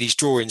see these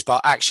drawings,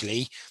 but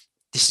actually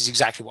this is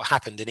exactly what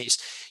happened. And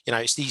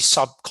it's these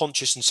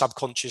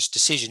subconscious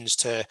decisions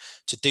to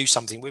do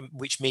something,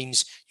 which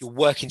means you're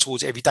working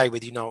towards it every day,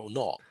 whether you know it or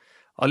not.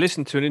 I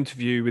listened to an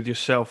interview with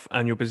yourself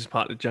and your business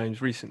partner,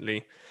 James,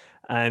 recently,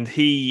 and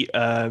he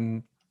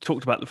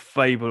talked about the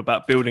fable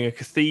about building a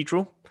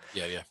cathedral.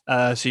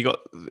 Yeah. So you got...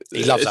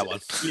 He loves that one.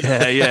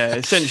 Yeah.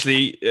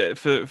 Essentially,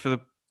 for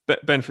the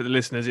benefit of the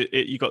listeners,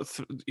 you got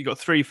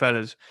 3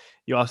 fellas.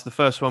 You ask the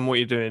first one, what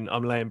you're doing?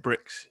 I'm laying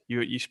bricks.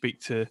 You speak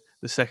to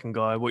the second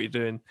guy, what you're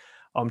doing?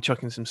 I'm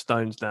chucking some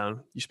stones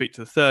down. You speak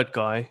to the third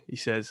guy, he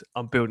says,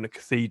 I'm building a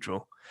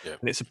cathedral. Yeah.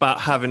 And it's about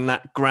having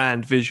that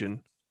grand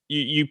vision.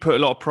 You put a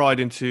lot of pride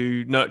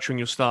into nurturing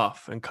your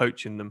staff and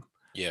coaching them.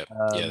 Yeah,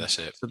 that's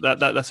it. So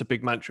that's a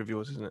big mantra of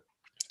yours, isn't it?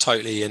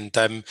 Totally. And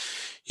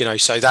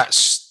so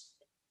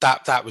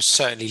that was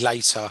certainly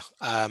later.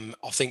 I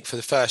think for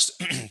the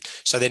first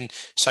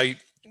so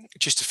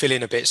just to fill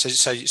in a bit,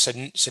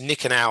 so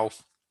Nick and Al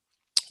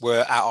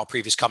were at our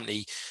previous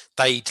company.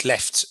 They'd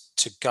left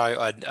to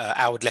go,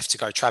 Al had left to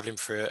go traveling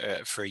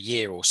for a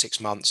year or 6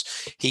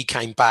 months. He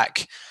came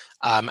back,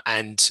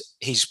 and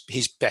his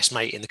best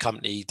mate in the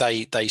company,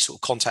 they sort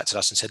of contacted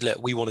us and said, look,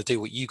 we want to do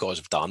what you guys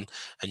have done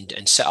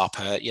and set up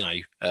a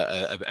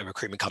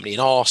recruitment company in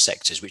our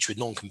sectors, which were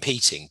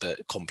non-competing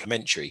but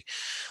complementary.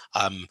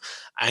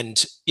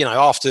 And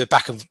after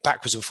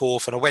backwards and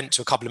forth, and I went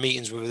to a couple of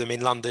meetings with them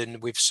in London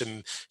with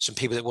some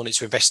people that wanted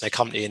to invest in their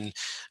company,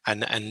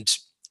 and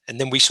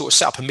then we sort of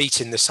set up a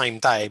meeting the same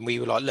day, and we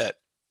were like, look,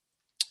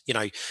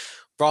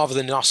 rather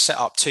than us set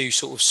up 2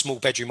 sort of small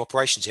bedroom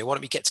operations here, why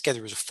don't we get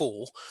together as a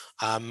 4,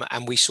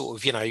 and we sort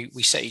of,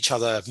 we set each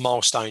other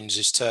milestones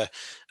as to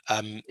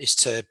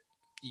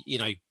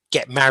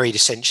get married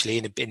essentially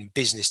in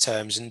business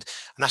terms, and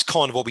that's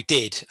kind of what we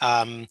did.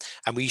 And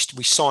we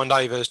signed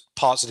over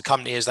parts of the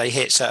company as they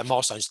hit certain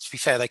milestones. To be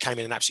fair, they came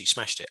in and absolutely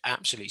smashed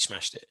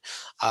it.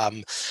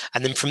 And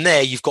then from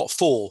there, you've got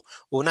 4.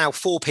 Well, now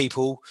 4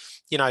 people,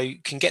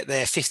 can get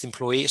their 5th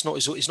employee. It's not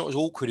as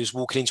awkward as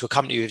walking into a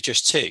company with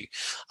just 2.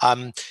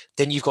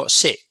 Then you've got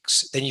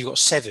 6. Then you've got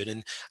 7,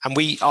 and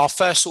our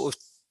first sort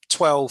of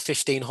 12,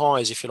 15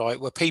 hires, if you like,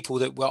 were people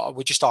that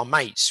were just our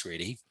mates,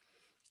 really.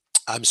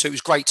 So it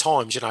was great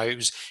times, it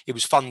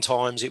was fun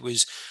times. It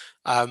was,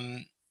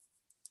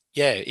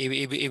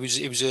 it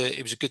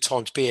was a good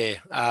time to be here.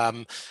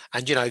 And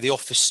the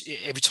office,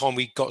 every time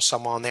we got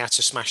someone, they had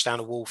to smash down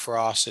a wall for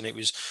us, and it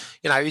was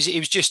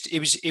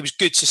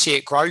good to see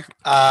it grow.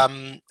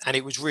 And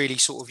it was really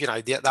sort of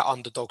that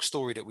underdog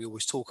story that we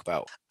always talk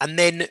about. And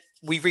then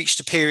we reached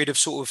a period of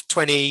sort of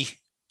 20,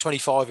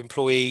 25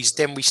 employees.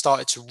 Then we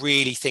started to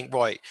really think,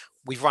 right,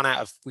 we've run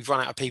out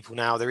of people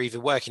now. They're either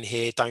working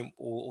here, don't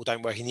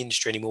work in the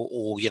industry anymore,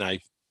 or we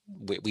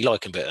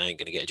like them, but they ain't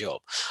going to get a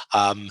job.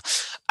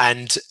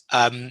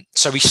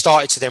 So we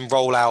started to then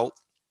roll out,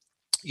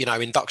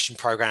 induction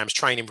programs,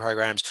 training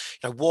programs.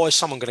 Why is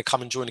someone going to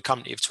come and join a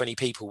company of 20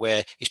 people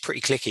where it's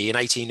pretty cliquey and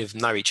 18 of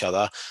them know each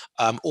other,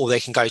 or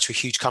they can go to a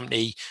huge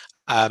company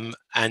and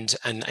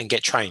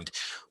get trained?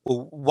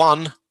 Well,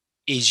 one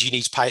is you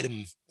need to pay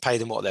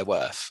them what they're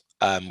worth.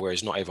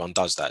 Whereas not everyone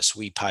does that. So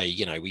we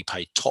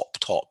pay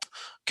top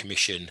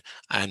commission,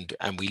 and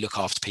we look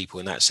after people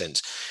in that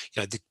sense.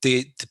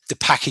 The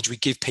package we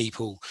give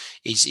people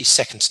is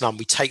second to none.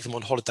 We take them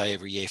on holiday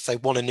every year. If they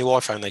want a new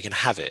iPhone, they can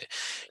have it.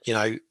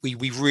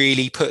 We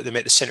really put them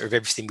at the center of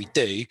everything we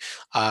do.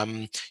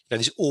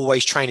 There's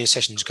always training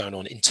sessions going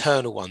on,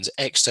 internal ones,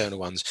 external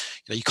ones.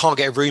 You can't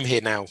get a room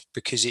here now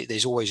because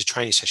there's always a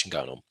training session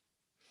going on.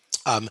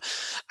 And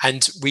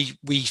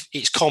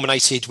it's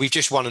culminated. We've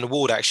just won an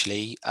award,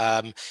 actually.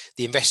 The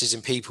Investors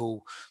in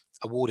People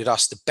awarded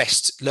us the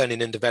best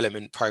learning and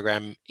development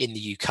program in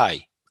the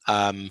UK.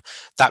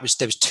 There was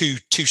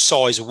two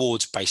size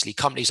awards, basically,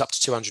 companies up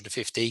to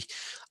 250,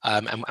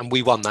 and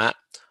we won that.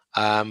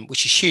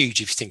 Which is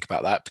huge if you think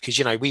about that, because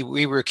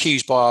we were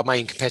accused by our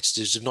main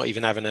competitors of not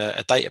even having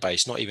a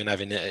database, not even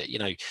having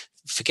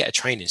forget a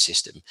training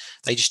system.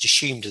 They just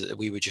assumed that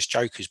we were just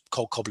jokers,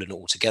 cobbling it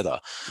all together.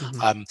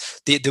 Mm-hmm.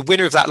 The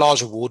winner of that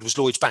large award was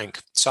Lloyds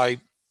Bank. So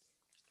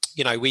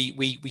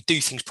we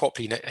do things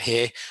properly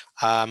here,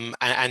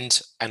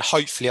 and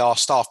hopefully our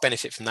staff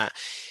benefit from that.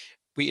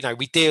 We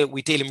deal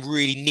in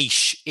really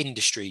niche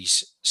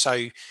industries,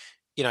 so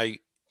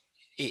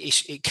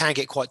it can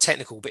get quite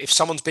technical. But if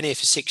someone's been here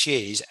for 6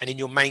 years and in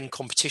your main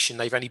competition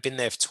they've only been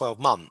there for 12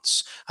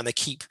 months, and they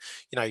keep,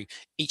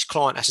 each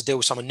client has to deal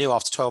with someone new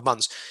after 12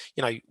 months,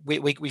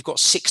 we've got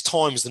 6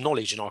 times the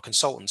knowledge in our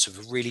consultants of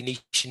a really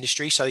niche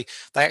industry. So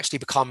they actually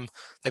become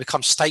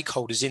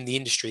stakeholders in the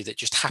industry that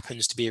just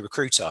happens to be a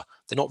recruiter.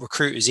 They're not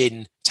recruiters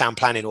in town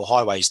planning or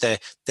highways. They're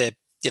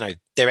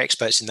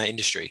experts in that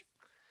industry.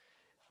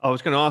 I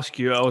was going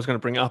to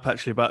bring it up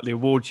actually about the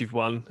awards you've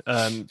won.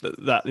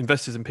 That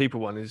Investors in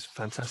People one is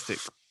fantastic.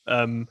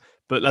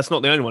 But that's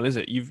not the only one, is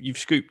it? You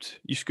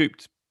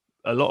scooped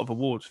a lot of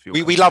awards for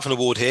your we love an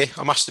award here,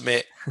 I must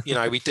admit.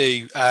 We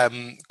do.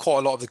 Quite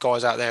a lot of the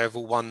guys out there have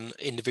all won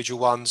individual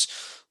ones,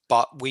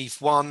 but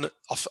we've won,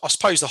 I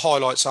suppose the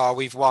highlights are,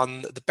 we've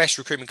won the best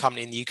recruitment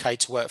company in the UK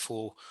to work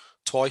for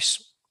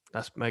twice.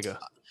 That's mega.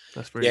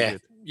 That's really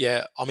good.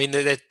 Yeah, I mean,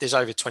 there's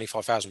over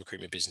 25,000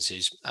 recruitment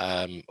businesses.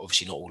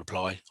 Obviously, not all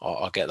apply.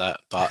 I get that,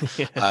 but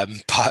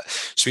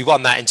so we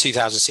won that in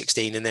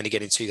 2016, and then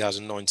again in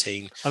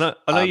 2019. I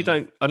know you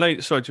don't. I know.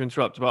 Sorry to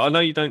interrupt, but I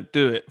know you don't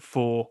do it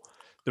for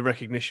the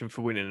recognition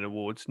for winning an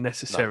awards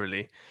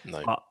necessarily.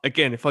 No. But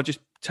again, if I just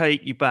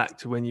take you back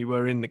to when you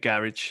were in the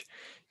garage,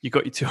 you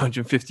got your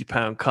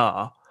 £250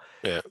 car.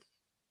 Yeah,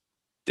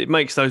 it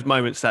makes those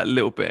moments that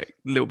little bit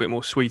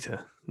more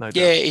sweeter. No doubt.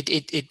 Yeah,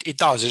 it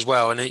does as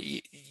well, and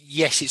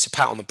yes, it's a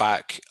pat on the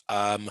back,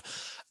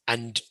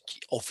 and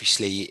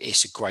obviously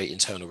it's a great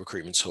internal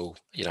recruitment tool,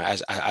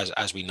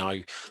 as we know.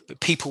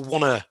 But people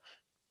want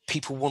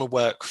to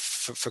work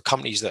for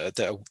companies that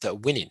are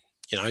winning.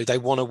 They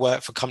want to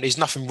work for companies.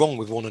 There's nothing wrong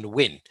with wanting to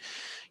win.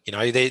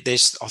 I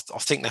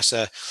think that's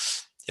an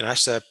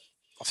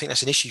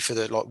issue for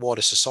the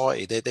wider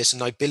society. There's a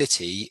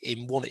nobility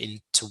in wanting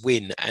to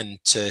win and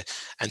to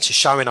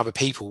showing other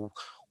people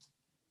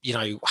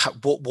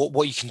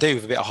what you can do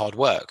with a bit of hard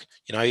work.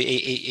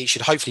 It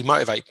should hopefully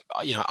motivate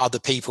other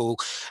people,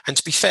 and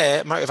to be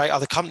fair, motivate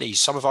other companies.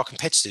 Some of our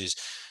competitors,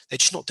 they're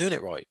just not doing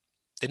it right.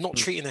 They're not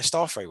treating their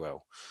staff very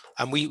well,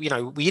 and we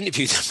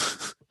interview them.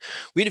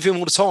 We interview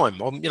them all the time.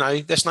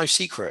 There's no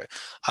secret.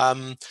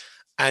 I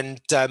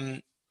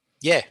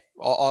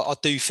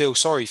do feel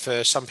sorry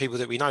for some people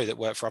that we know that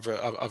work for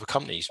other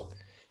companies.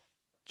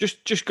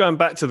 Just going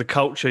back to the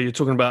culture, you're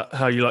talking about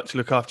how you like to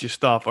look after your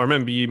staff. I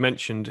remember you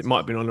mentioned, it might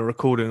have been on a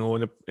recording or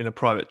in a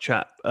private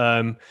chat,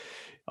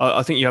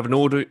 I think you have an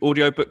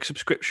audiobook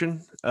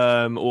subscription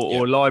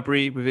or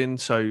library within,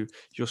 so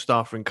your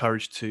staff are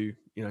encouraged to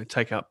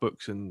take out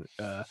books and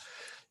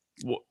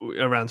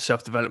around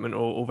self-development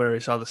or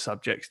various other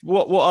subjects.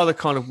 What other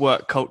kind of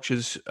work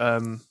cultures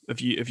have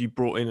you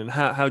brought in, and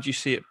how do you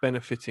see it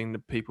benefiting the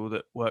people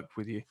that work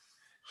with you?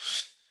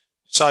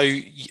 So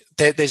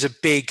there's a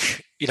big,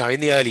 in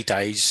the early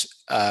days,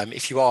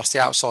 if you ask the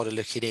outsider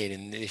looking in,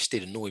 and this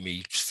did annoy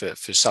me for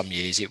some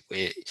years,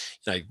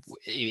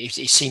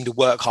 it seemed a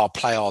work hard,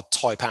 play hard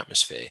type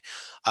atmosphere.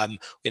 When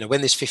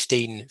there's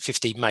 15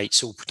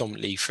 mates, all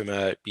predominantly from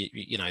that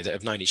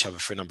have known each other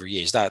for a number of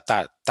years, that's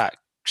going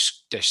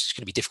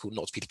to be difficult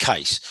not to be the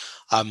case.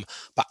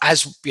 But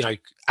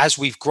as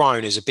we've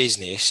grown as a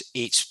business,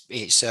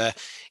 it's an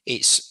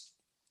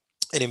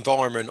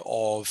environment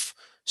of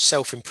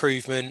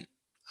self-improvement,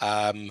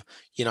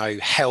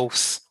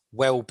 health,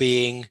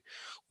 well-being.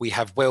 We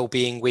have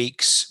well-being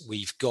weeks.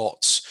 We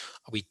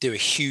do a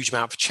huge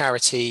amount for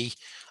charity.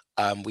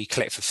 We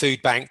collect for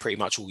food bank pretty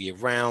much all year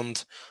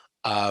round.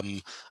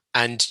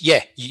 And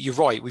you're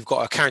right. We've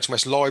got a Carrington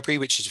West library,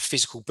 which is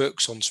physical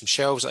books on some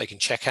shelves that they can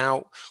check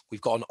out.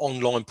 We've got an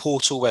online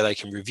portal where they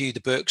can review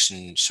the books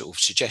and sort of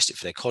suggest it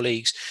for their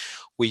colleagues.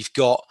 And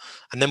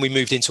then we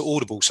moved into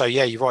Audible. So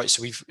yeah, you're right.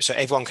 So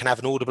everyone can have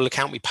an Audible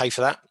account. We pay for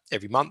that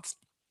every month.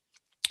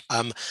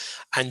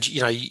 And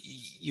you'll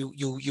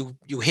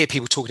hear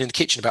people talking in the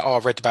kitchen about,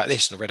 I've read about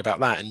this and I read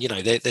about that, and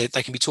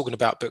they can be talking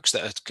about books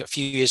that are a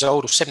few years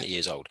old or 70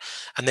 years old,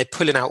 and they're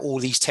pulling out all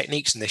these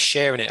techniques and they're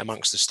sharing it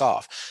amongst the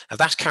staff. And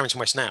that's Carrington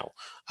West now.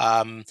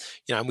 And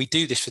we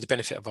do this for the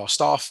benefit of our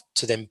staff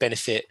to then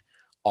benefit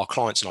our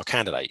clients and our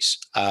candidates.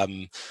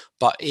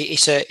 But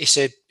it's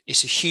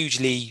a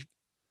hugely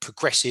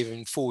progressive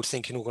and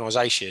forward-thinking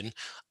organisation.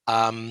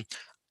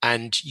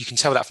 And you can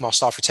tell that from our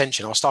staff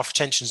retention. Our staff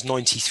retention is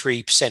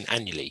 93%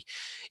 annually.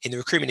 In the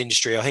recruitment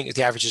industry, I think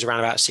the average is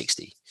around about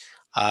 60.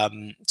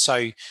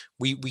 So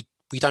we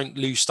don't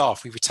lose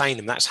staff; we retain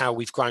them. That's how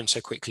we've grown so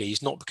quickly.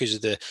 It's not because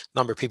of the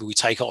number of people we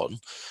take on.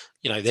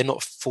 They're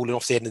not falling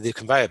off the end of the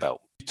conveyor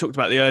belt. You talked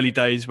about the early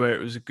days where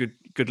it was a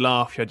good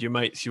laugh. You had your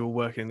mates, you were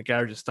working in the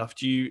garage and stuff.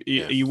 Are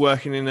you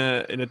working in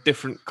a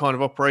different kind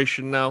of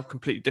operation now?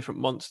 Completely different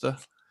monster?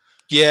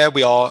 Yeah,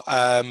 we are.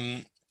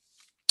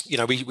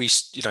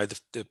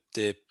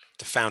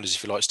 The founders,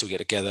 if you like, still get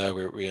together.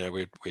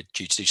 We're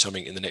due to do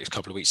something in the next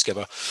couple of weeks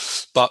together.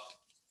 But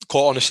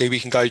quite honestly, we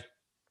can go,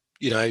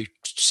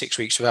 6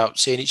 weeks without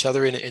seeing each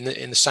other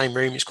in the same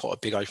room. It's quite a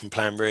big open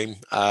plan room,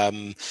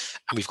 and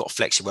we've got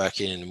flexi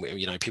working,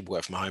 and people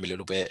work from home a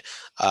little bit.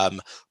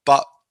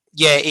 But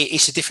yeah,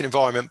 it's a different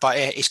environment. But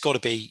it's got to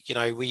be.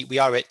 We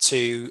owe it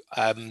to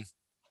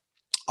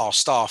our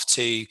staff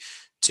to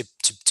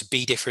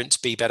be different, to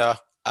be better.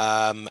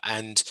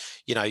 And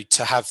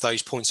to have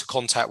those points of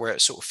contact where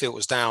it sort of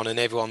filters down, and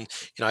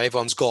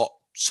everyone's got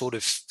sort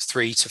of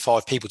 3 to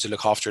 5 people to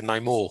look after and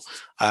no more.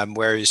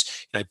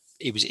 Whereas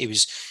it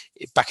was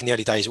back in the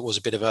early days, it was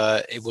a bit of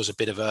a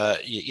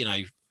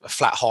a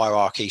flat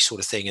hierarchy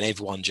sort of thing, and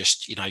everyone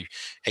just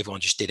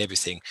did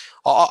everything.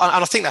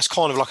 And I think that's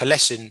kind of like a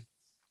lesson.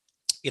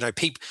 A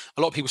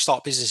lot of people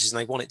start businesses and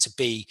they want it to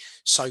be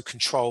so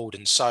controlled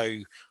and so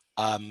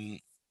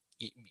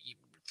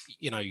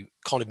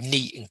kind of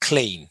neat and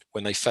clean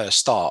when they first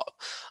start.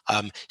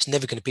 It's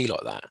never going to be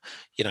like that.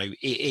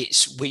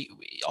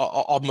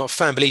 I'm a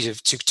firm believer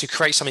to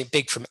create something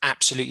big from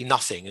absolutely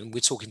nothing, and we're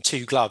talking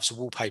 2 gloves, a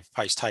wallpaper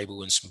paste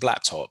table and some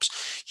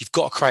laptops. You've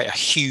got to create a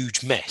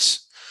huge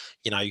mess.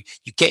 You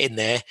get in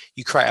there,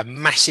 you create a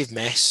massive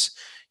mess.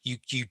 You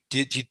do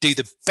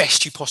the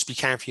best you possibly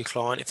can for your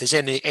client. If there's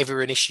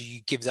ever an issue,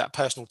 you give that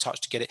personal touch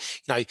to get it.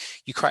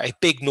 You create a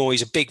big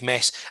noise, a big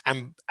mess,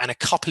 and a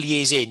couple of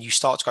years in, you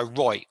start to go,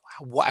 right,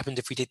 what happened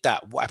if we did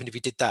that? What happened if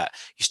we did that?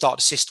 You start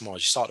to systemize, you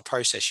start to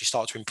process, you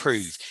start to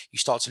improve, you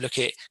start to look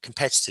at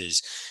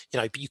competitors.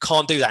 But you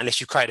can't do that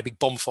unless you create a big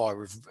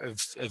bonfire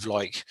of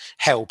like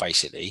hell,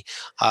 basically.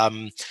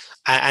 And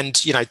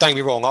don't get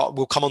me wrong,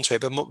 we'll come on to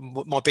it, but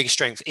my biggest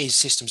strength is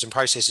systems and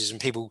processes. And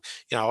people,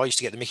 I used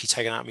to get the mickey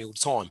taken out of me all the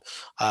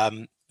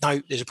time. No,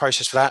 there's a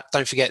process for that.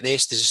 Don't forget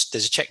this.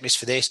 There's a checklist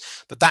for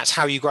this. But that's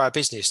how you grow a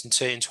business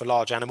into a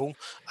large animal.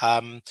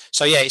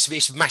 So yeah,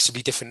 it's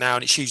massively different now,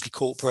 and it's hugely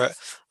corporate.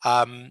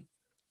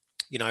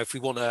 If we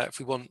want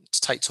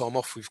to take time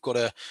off, we've got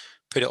to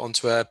put it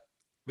onto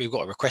we've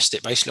got to request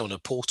it basically on a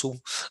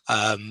portal.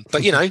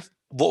 But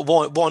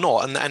why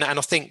not? And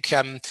I think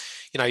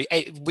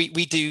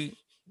we do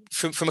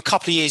from a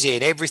couple of years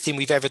in, everything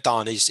we've ever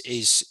done was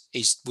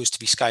to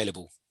be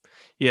scalable.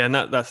 Yeah, and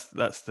that's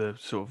the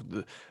sort of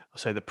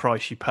the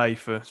price you pay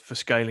for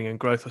scaling and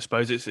growth. I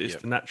suppose it's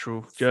the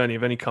natural journey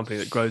of any company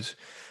that grows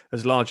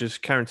as large as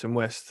Carrington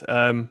West.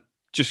 I've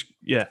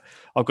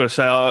got to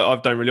say I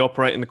don't really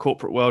operate in the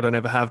corporate world. I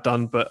never have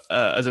done, but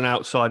as an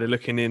outsider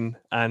looking in,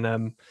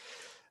 and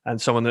and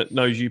someone that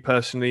knows you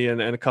personally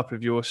and a couple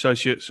of your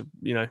associates,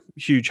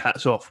 huge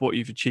hats off. What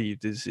you've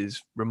achieved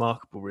is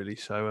remarkable, really.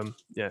 So,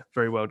 yeah,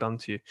 very well done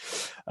to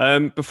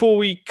you. Before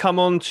we come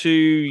on to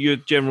your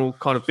general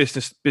kind of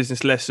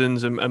business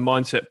lessons and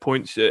mindset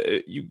points,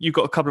 you've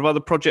got a couple of other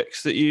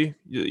projects that you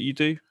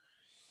do.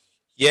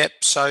 Yep.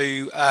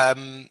 So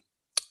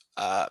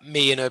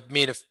me and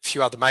a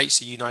few other mates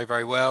that you know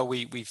very well,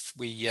 we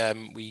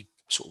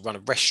sort of run a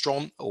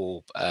restaurant,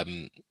 or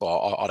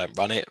well, I don't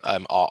run it.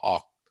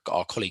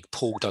 Our colleague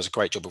Paul does a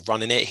great job of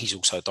running it. He's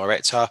also a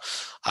director.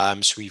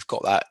 So we've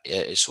got that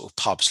sort of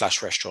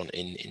pub/restaurant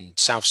in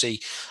Southsea.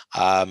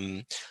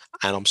 And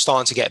I'm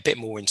starting to get a bit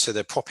more into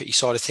the property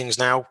side of things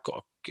now.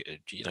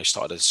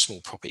 Started a small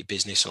property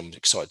business. I'm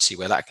excited to see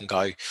where that can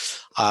go.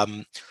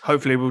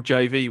 Hopefully we'll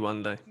JV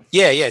one day.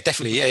 Yeah,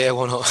 definitely. Yeah,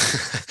 why not?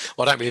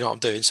 Well, I don't really know what I'm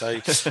doing, so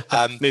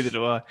neither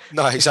do I.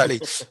 No,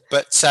 exactly.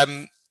 But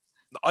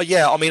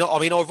yeah, I mean,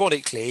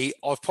 ironically,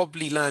 I've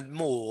probably learned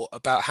more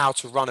about how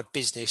to run a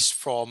business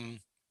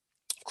from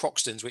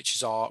Croxton's, which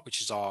is our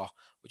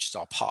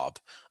pub.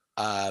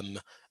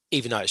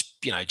 Even though it's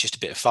just a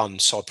bit of fun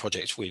side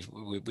project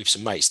with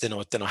some mates, than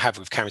I have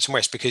with Carrington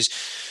West, because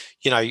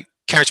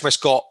Carrington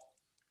West got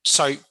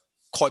so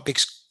quite big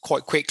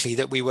quite quickly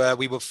that we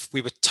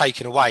were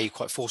taken away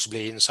quite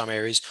forcibly in some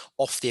areas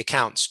off the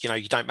accounts.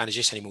 You don't manage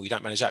this anymore, you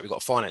don't manage that, we've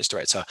got a finance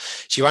director.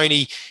 So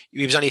it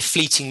was only a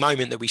fleeting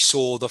moment that we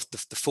saw the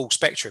full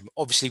spectrum.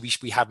 Obviously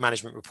we have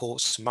management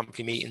reports,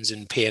 monthly meetings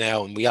and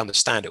P&L, and we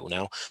understand it all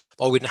now.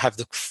 I wouldn't have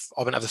the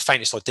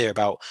faintest idea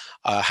about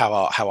how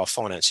our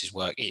finances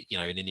work, in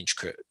an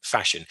intricate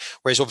fashion.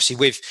 Whereas obviously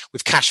with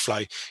cash flow,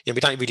 we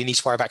don't really need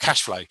to worry about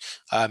cash flow.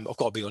 I've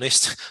got to be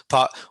honest.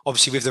 But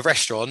obviously with the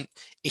restaurant,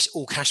 it's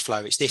all cash flow.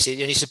 It's this, and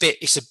it's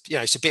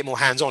a bit more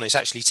hands-on. It's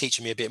actually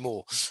teaching me a bit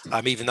more,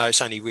 even though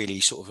it's only really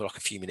sort of like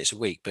a few minutes a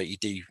week. But you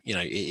do,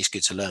 it's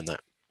good to learn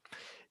that.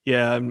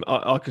 Yeah,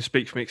 I can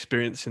speak from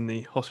experience in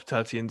the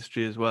hospitality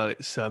industry as well.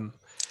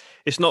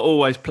 It's not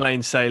always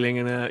plain sailing,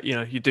 and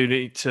you do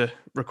need to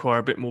require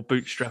a bit more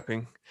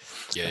bootstrapping.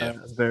 Yeah.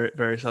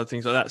 Various other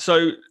things like that.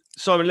 So,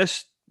 Simon,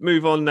 let's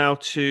move on now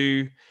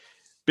to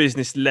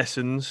business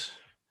lessons.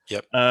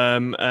 Yep.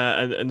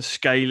 And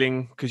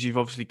scaling, because you've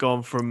obviously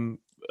gone from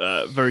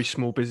very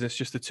small business,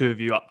 just the two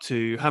of you, up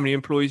to how many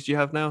employees do you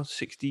have now?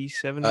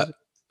 67?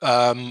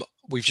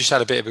 We've just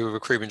had a bit of a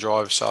recruitment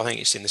drive, so I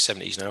think it's in the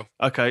 70s now.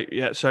 Okay,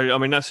 yeah. So I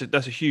mean, that's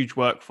a huge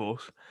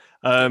workforce.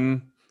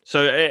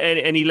 So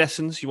any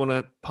lessons you want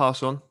to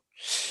pass on?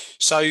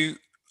 So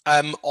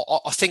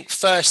I think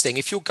first thing,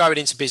 if you're going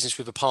into business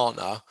with a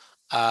partner,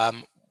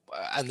 and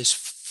there's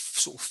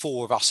sort of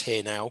four of us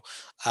here now,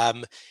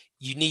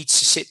 you need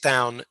to sit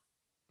down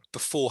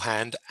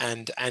beforehand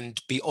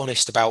and be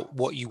honest about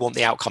what you want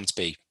the outcome to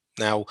be.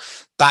 Now,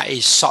 that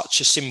is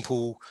such a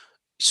simple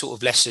sort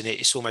of lesson,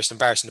 it's almost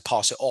embarrassing to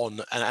pass it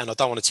on, and I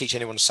don't want to teach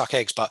anyone to suck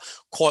eggs, but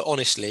quite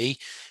honestly,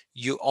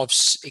 I've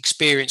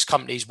experienced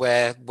companies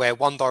where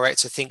one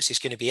director thinks it's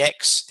going to be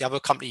X, the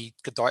other company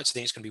director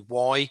thinks it's going to be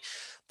Y.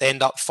 They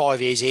end up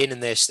 5 years in,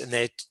 and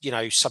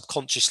they're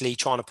subconsciously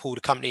trying to pull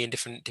the company in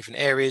different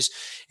areas.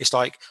 It's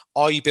like,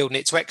 are you building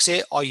it to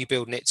exit? Are you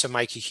building it to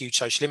make a huge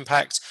social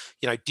impact?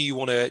 Do you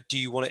want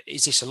to?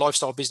 Is this a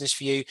lifestyle business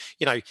for you?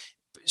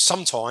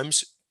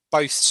 Sometimes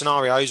both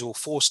scenarios or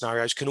four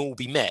scenarios can all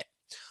be met,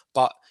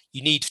 but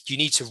you need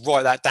to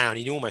write that down.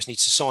 You almost need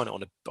to sign it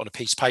on a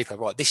piece of paper.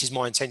 Right, this is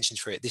my intentions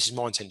for it. This is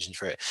my intentions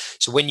for it.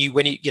 So when you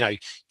once you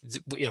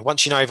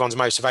know everyone's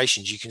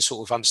motivations, you can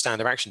sort of understand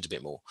their actions a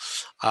bit more.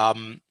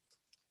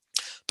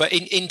 But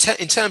in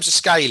terms of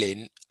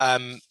scaling,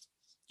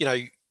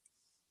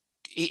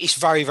 it's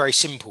very, very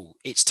simple.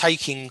 It's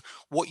taking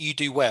what you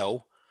do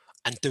well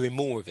and doing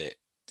more of it.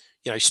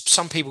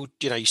 Some people,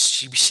 we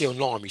see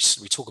online, we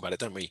talk about it,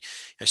 don't we?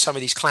 Some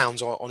of these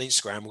clowns on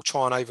Instagram will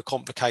try and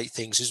overcomplicate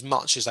things as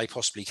much as they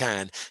possibly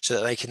can, so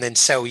that they can then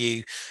sell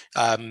you,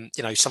 some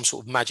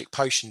sort of magic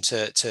potion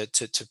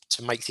to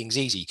make things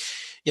easy.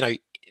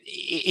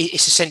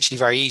 It's essentially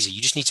very easy.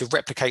 You just need to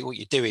replicate what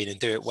you're doing and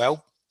do it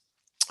well.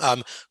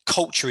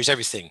 Culture is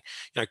everything.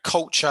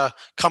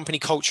 Company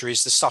culture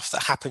is the stuff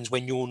that happens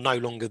when you're no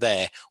longer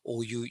there,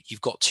 or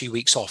you've got 2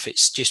 weeks off.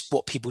 It's just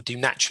what people do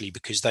naturally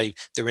because they're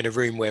in a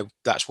room where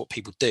that's what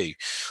people do.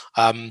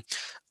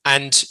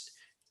 And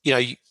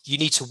you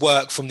need to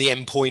work from the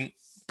end point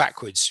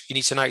backwards. You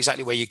need to know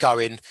exactly where you're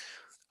going.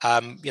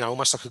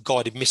 Almost like a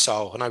guided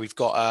missile. I know we've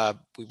got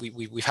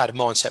we've had a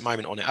mindset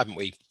moment on it, haven't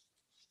we?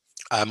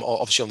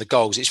 Obviously on the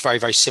goals, it's very,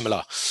 very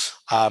similar.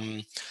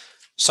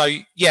 So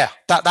yeah,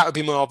 that would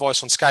be my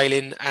advice on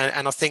scaling.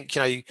 And I think,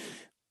 the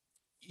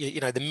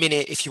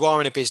minute, if you are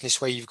in a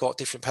business where you've got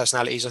different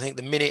personalities, I think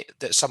the minute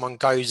that someone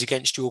goes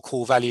against your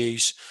core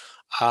values,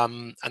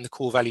 and the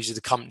core values of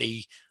the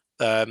company,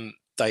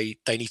 they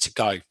need to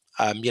go.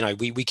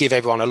 We give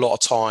everyone a lot of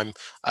time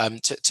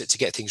to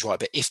get things right.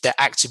 But if they're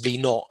actively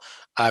not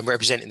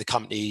representing the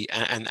company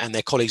and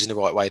their colleagues in the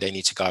right way, they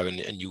need to go,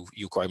 and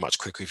you'll grow much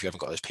quicker if you haven't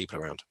got those people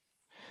around.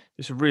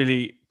 it's a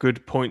really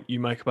good point you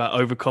make about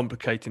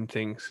overcomplicating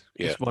things.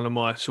 Yeah. It's one of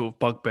my sort of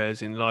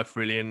bugbears in life,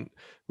 really, and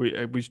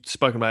we've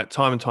spoken about it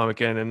time and time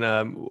again.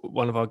 And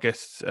one of our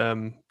guests,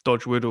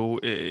 Dodge Woodall,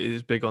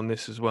 is big on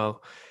this as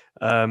well.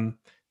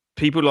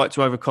 People like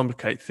to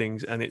overcomplicate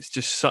things, and it's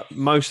just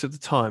most of the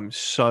time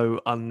so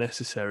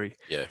unnecessary.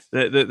 Yeah.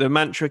 The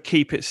mantra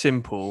 "keep it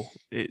simple."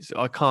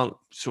 I can't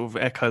sort of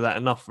echo that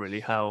enough. Really,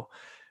 how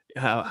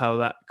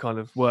that kind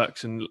of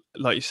works, and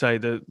like you say,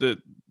 with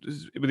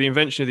the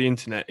invention of the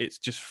internet, it's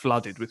just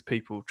flooded with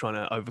people trying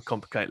to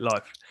overcomplicate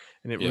life,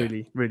 and it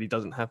really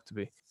doesn't have to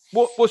be.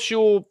 What's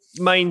your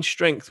main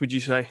strength, would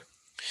you say?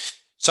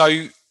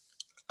 So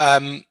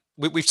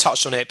we've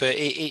touched on it, but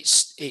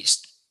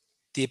it's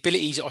the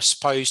ability, I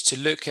suppose, to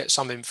look at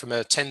something from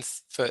a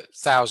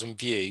 10,000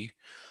 view,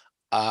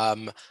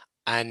 and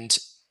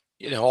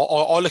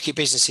I look at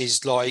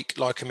businesses like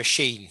a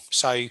machine.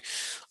 So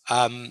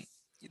the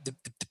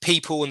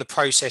people and the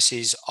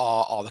processes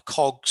are the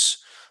cogs,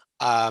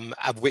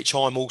 of which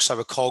I'm also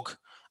a cog,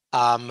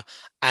 and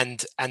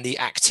the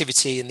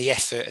activity and the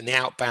effort and the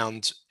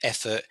outbound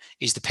effort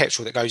is the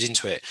petrol that goes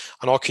into it.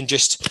 And I've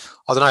just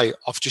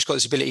got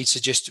this ability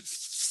to just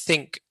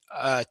think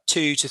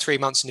 2 to 3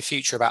 months in the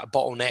future about a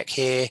bottleneck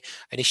here,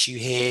 an issue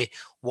here.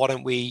 Why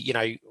don't we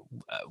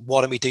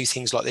do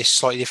things like this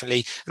slightly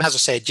differently? And as I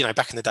said,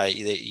 back in the day,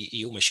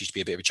 he almost used to be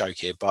a bit of a joke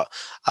here, but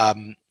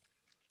I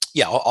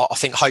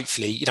think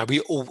hopefully, we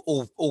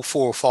all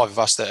 4 or 5 of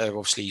us that are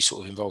obviously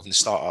sort of involved in the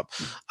startup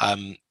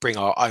bring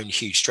our own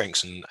huge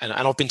strengths, and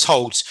I've been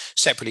told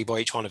separately by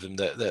each one of them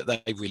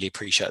that they really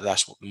appreciate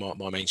that's what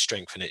my main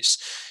strength, and it's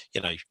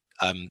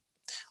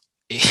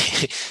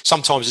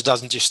sometimes it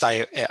doesn't just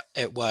stay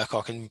at work.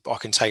 I can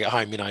take it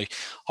home.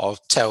 I'll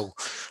tell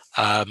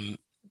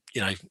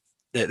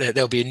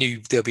there'll be a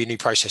new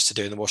process to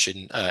do in the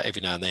washing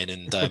every now and then,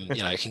 and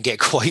it can get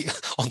quite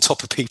on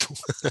top of people.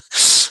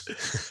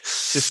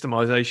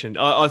 Systemization.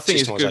 I think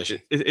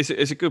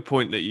it's a good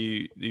point that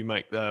you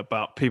make there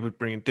about people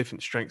bringing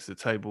different strengths to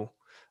the table.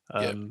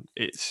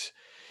 It's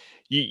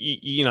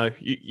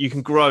you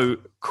can grow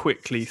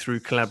quickly through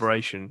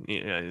collaboration.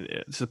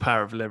 It's the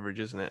power of leverage,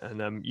 isn't it?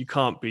 And you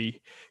can't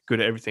be good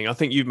at everything. I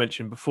think you've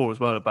mentioned before as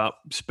well about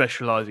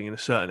specializing in a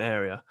certain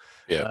area.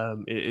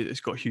 It's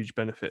got huge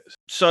benefits.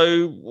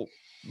 So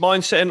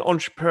mindset and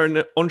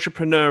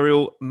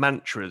entrepreneurial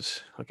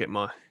mantras. I get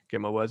my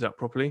words out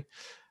properly.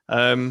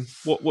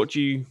 What would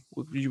you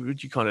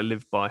kind of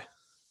live by?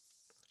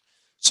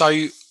 So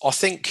I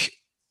think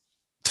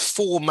the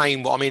 4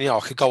 main. I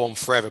could go on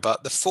forever,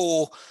 but the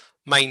 4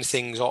 main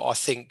things I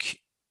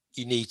think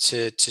you need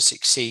to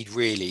succeed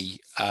really,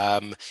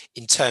 in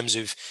terms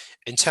of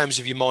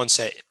your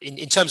mindset,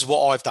 in terms of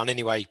what I've done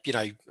anyway.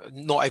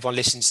 Not everyone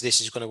listening to this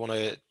is going to want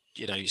to.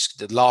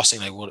 The last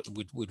thing they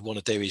would want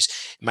to do is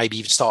maybe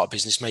even start a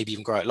business, maybe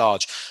even grow it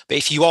large. But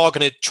if you are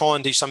going to try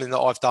and do something that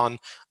I've done,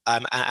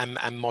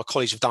 and my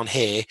colleagues have done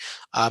here,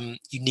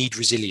 you need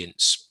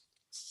resilience.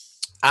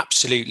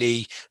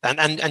 Absolutely.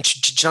 And do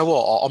you know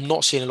what? I'm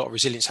not seeing a lot of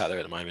resilience out there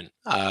at the moment.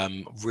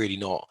 Really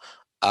not.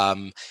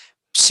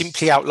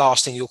 Simply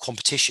outlasting your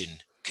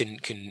competition can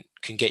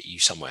get you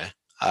somewhere.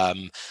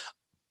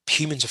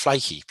 Humans are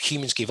flaky.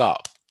 Humans give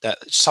up. That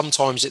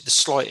sometimes at the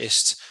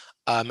slightest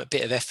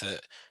bit of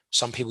effort,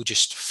 some people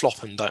just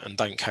flop and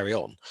don't carry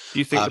on. Do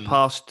you think the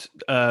past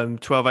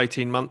 12,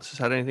 18 months has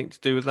had anything to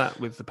do with that,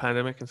 with the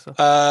pandemic and stuff?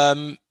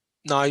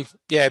 No,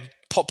 yeah,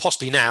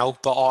 possibly now,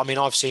 but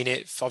I've seen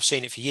it for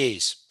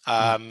years.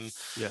 And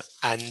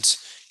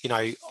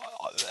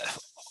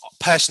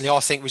personally, I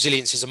think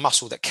resilience is a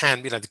muscle that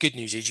can, the good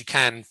news is you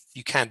can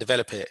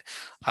develop it.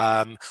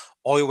 I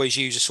always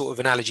use a sort of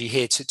analogy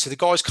here to the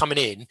guys coming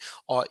in.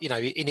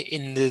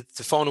 In the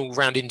final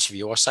round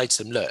interview, I say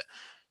to them, look,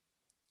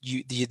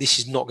 this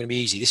is not going to be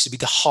easy. This will be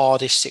the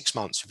hardest 6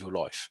 months of your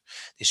life.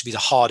 This will be the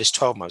hardest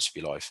 12 months of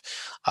your life.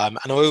 And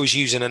I always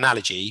use an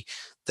analogy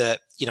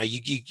that,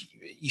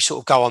 you sort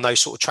of go on those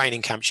sort of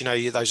training camps,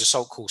 those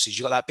assault courses,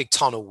 you've got that big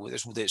tunnel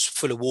that's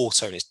full of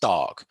water and it's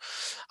dark.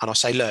 And I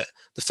say, look,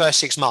 the first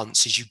 6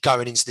 months is you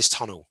going into this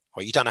tunnel,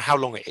 right? You don't know how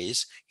long it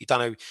is. You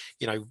don't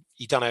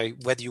know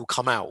whether you'll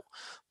come out.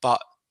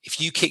 But if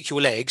you kick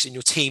your legs and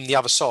your team, the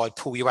other side,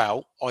 pull you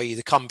out, i.e.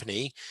 the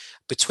company,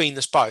 between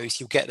us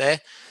both, you'll get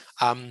there.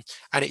 And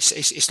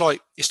it's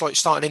like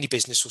starting any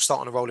business or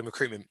starting a role in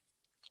recruitment.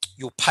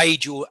 You're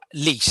paid your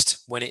least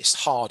when it's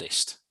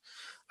hardest.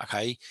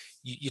 Okay,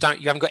 you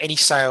haven't got any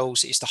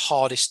sales. It's the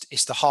hardest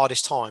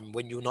time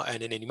when you're not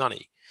earning any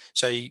money.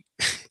 So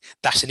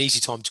that's an easy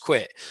time to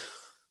quit.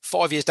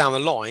 5 years down the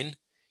line,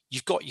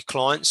 you've got your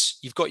clients,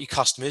 you've got your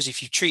customers. If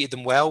you've treated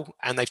them well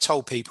and they've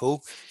told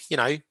people,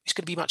 it's going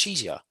to be much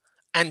easier.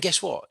 And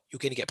guess what? You're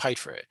going to get paid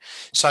for it.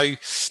 So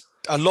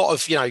a lot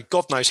of,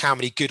 God knows how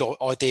many good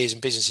ideas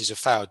and businesses have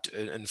failed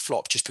and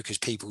flopped just because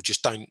people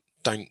just don't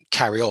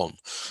carry on.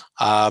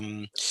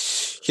 There's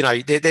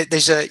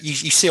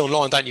you see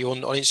online, don't you,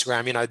 on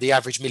Instagram, the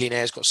average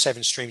millionaire's got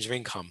 7 streams of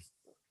income.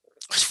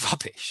 It's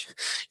rubbish.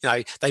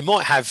 They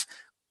might have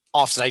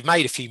after they've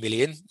made a few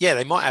million, yeah,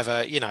 they might have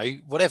a,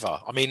 whatever.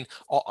 I mean,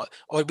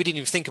 we didn't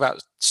even think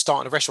about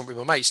starting a restaurant with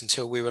my mates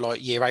until we were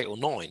like year 8 or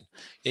 9.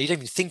 You don't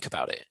even think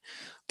about it.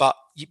 But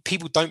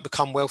people don't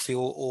become wealthy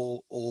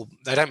or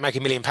they don't make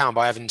 £1 million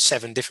by having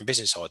 7 different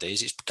business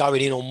ideas. It's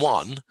going in on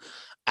one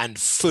and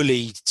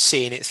fully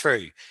seeing it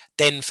through.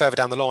 Then further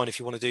down the line, if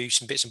you want to do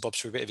some bits and bobs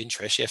for a bit of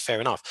interest, yeah, fair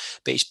enough.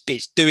 But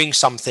it's doing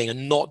something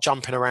and not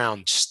jumping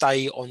around.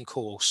 Stay on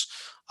course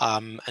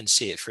and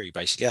see it through,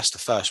 basically. That's the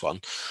first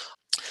one.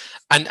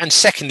 And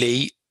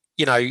secondly,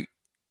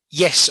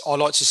 yes, I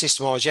like to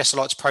systemize. Yes, I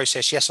like to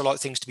process. Yes, I like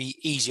things to be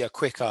easier,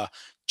 quicker,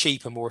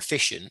 cheaper, more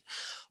efficient.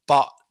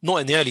 But not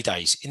in the early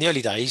days. In the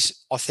early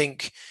days, I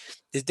think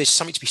there's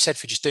something to be said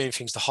for just doing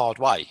things the hard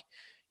way.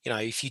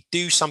 If you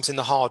do something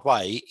the hard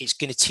way, it's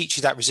going to teach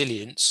you that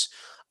resilience,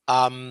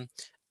 and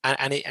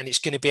it's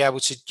going to be able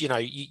to,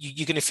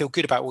 you're going to feel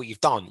good about what you've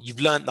done.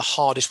 You've learned the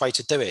hardest way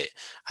to do it,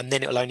 and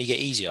then it'll only get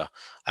easier.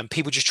 And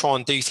people just try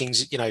and do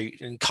things,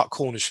 and cut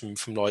corners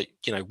from like,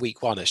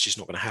 week one. It's just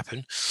not going to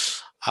happen.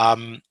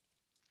 I'm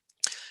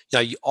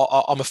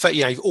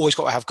you've always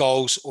got to have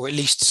goals, or at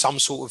least some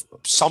sort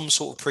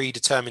of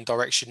predetermined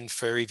direction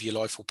for either your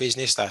life or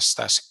business. That's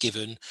a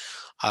given.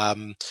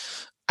 And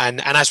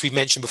as we've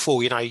mentioned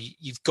before,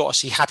 you've got to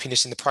see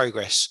happiness in the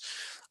progress.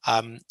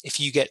 If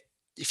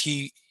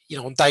you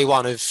on day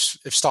one of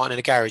starting in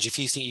a garage, if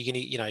you think you're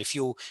going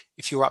to,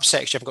 if you're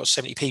upset because you haven't got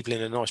 70 people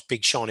in a nice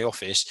big shiny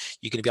office,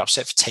 you're going to be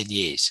upset for 10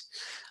 years.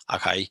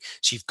 Okay,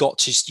 so you've got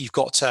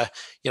to,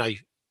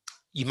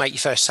 you make your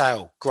first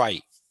sale,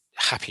 great.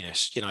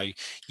 Happiness, your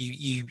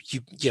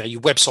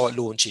website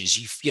launches,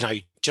 do you know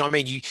what I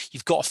mean?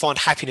 You've got to find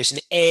happiness in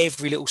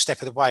every little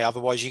step of the way,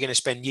 otherwise you're going to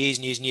spend years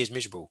and years and years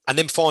miserable. And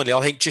then finally,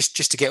 I think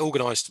just to get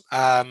organized,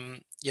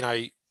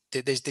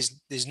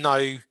 there's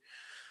no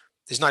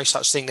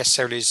such thing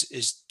necessarily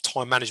as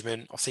time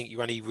management. I think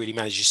you only really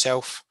manage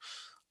yourself.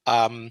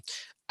 And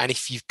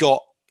if you've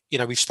got,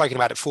 we've spoken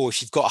about it before,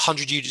 if you've got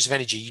 100 units of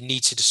energy, you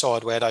need to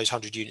decide where those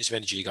 100 units of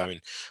energy are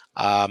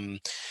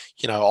going.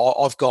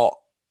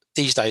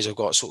 These days I've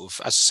got sort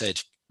of, as I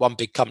said, one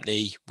big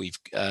company. We've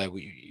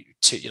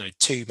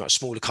two much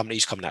smaller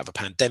companies coming out of a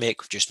pandemic.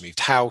 We've just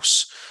moved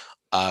house.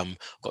 I've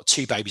got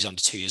 2 babies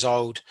under 2 years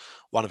old.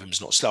 One of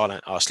them's not slow.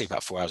 I sleep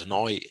about 4 hours a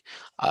night.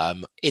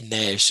 In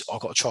there, I've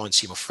got to try and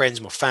see my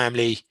friends, my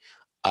family.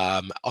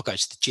 I'll go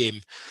to the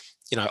gym.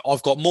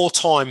 I've got more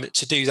time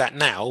to do that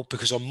now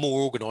because I'm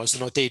more organised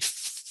than I did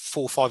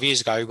 4 or 5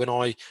 years ago when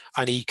I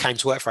only came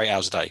to work for 8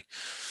 hours a day.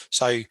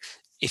 So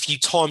if you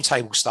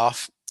timetable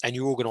stuff and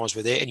you're organised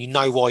with it and you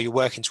know why you're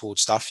working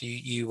towards stuff,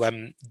 you'll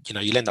end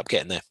up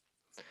getting there.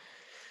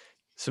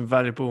 Some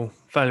valuable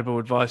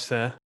advice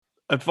there.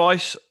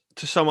 Advice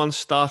to someone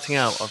starting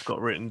out, I've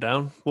got written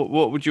down.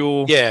 What would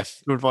your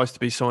advice to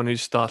be someone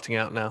who's starting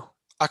out now?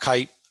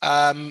 Okay.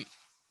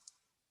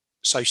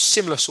 So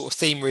similar sort of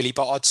theme really,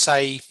 but I'd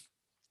say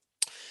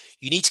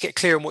you need to get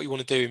clear on what you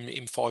want to do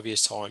in 5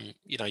 years' time,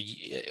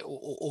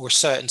 or a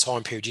certain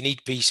time period. You need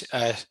to be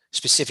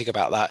specific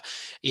about that,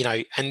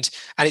 and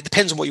it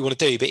depends on what you want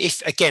to do. But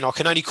I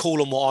can only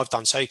call on what I've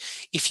done. So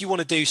if you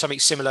want to do something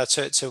similar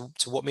to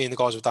what me and the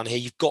guys have done here,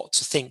 you've got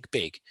to think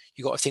big.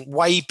 You've got to think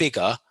way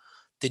bigger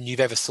than you've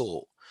ever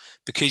thought,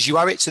 because you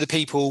owe it to the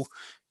people,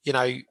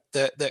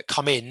 that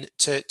come in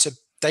to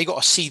they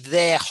got to see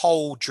their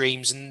whole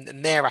dreams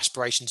and their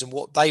aspirations and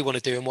what they want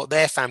to do and what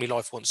their family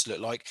life wants to look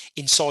like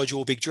inside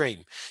your big dream.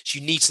 So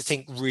you need to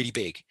think really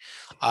big.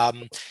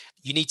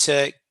 You need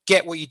to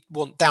get what you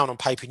want down on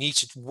paper. You need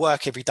to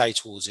work every day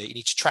towards it. You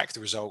need to track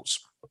the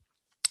results.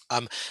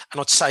 And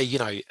I'd say,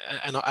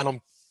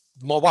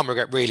 my one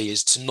regret really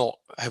is to not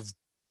have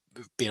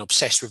been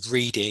obsessed with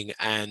reading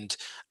and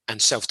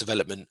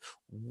self-development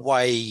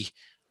way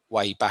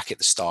back at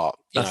the start.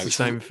 That's the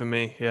same for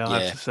me. Yeah,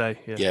 I have to say.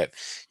 Yeah.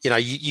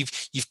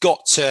 You've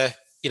got to,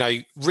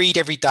 read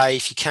every day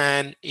if you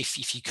can.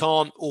 If you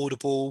can't,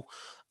 Audible.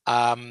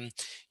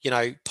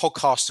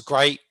 Podcasts are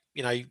great.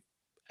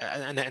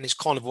 And it's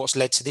kind of what's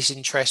led to this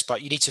interest.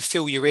 But you need to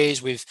fill your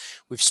ears with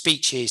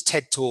speeches,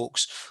 TED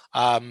Talks,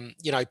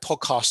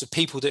 podcasts of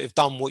people that have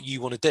done what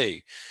you want to do.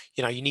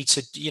 You need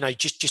to,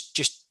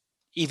 just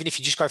even if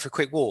you just go for a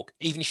quick walk,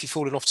 even if you've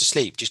fallen off to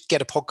sleep, just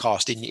get a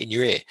podcast in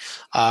your ear.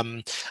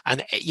 And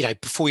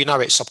before you know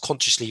it,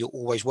 subconsciously, you're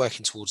always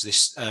working towards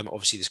this,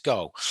 obviously this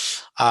goal.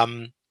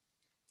 And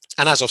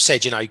as I've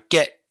said,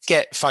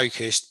 get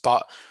focused,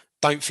 but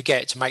don't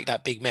forget to make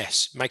that big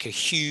mess, make a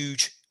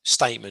huge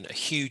statement, a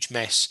huge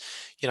mess.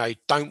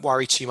 Don't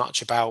worry too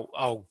much about,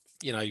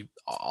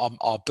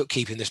 our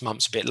bookkeeping this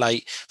month's a bit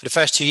late. For the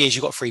first 2 years,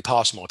 you've got a free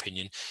pass, in my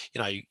opinion.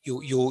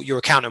 Your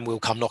accountant will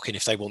come knocking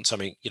if they want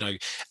something.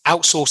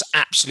 Outsource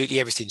absolutely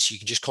everything so you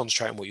can just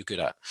concentrate on what you're good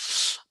at.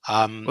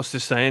 What's the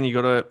saying?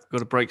 You got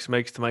to break some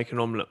eggs to make an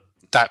omelette.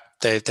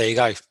 There you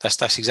go.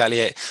 That's exactly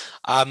it.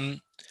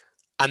 And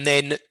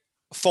then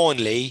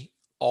finally,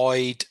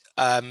 I'd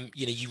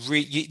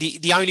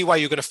the only way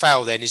you're going to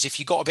fail then is if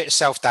you've got a bit of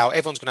self-doubt.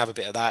 Everyone's going to have a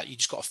bit of that. You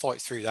just got to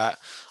fight through that.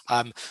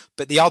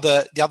 But the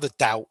other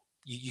doubt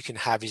you can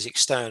have is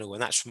external,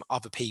 and that's from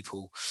other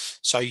people.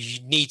 So you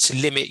need to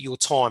limit your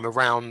time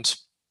around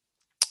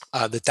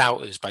the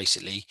doubters,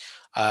 basically.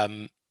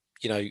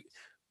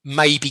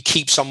 Maybe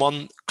keep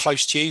someone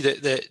close to you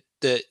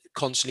that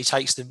constantly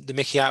takes the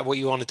mickey out of what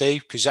you want to do,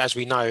 because as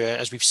we know,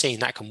 as we've seen,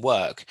 that can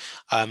work.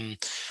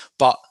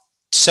 But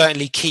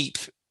certainly keep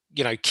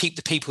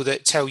the people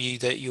that tell you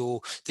that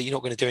you're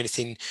not going to do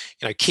anything.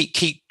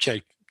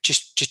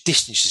 Just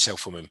distance yourself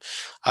from them.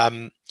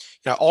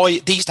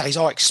 These days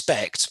I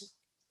expect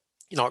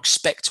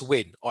to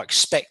win. I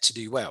expect to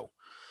do well,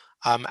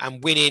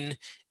 and winning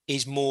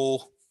is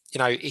more.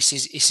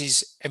 It's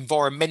as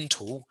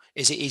environmental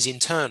as it is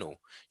internal.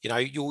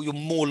 You're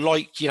more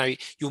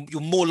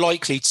you're more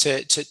likely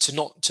to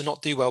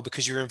not do well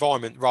because of your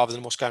environment rather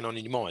than what's going on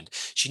in your mind.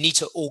 So you need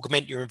to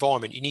augment your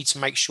environment. You need to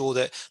make sure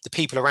that the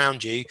people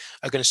around you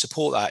are going to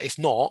support that. If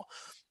not,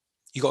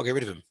 you got to get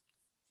rid of them.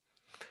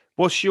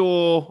 What's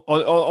your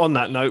on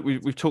that note?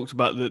 We've talked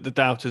about the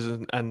doubters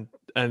and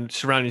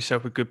surround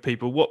yourself with good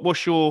people.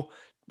 What's your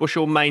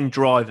main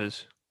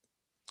drivers?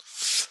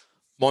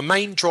 My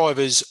main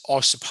drivers, I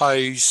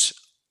suppose,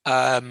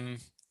 are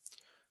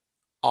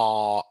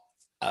I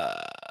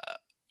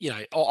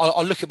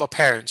look at my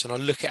parents and I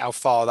look at how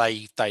far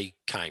they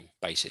came.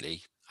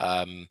 Basically,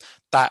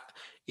 that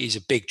is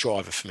a big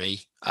driver for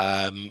me.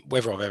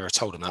 Whether I've ever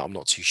told them that, I'm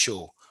not too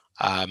sure.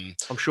 I'm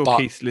sure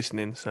Keith's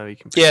listening, so he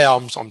can. Yeah,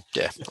 I'm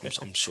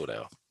sure they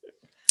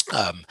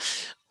are.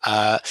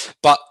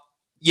 But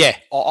yeah,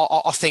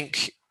 I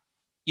think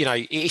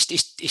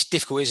it's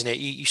difficult, isn't it?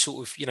 You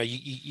sort of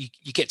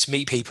you get to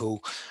meet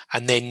people,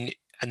 and then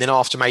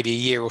after maybe a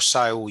year or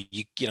so,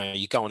 you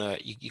go on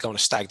a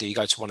stag do, you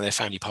go to one of their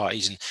family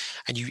parties,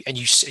 and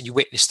you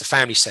witness the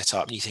family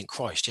setup, and you think,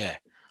 Christ, yeah,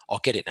 I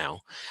get it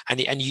now,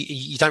 and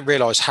you don't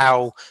realise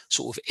how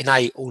sort of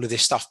innate all of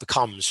this stuff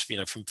becomes,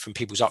 from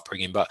people's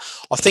upbringing. But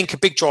I think a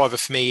big driver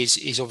for me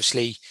is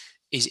obviously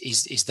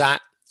is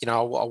that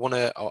I want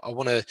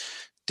to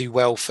do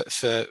well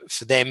for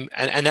them,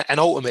 and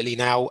ultimately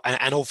now,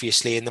 and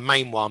obviously, and the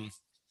main one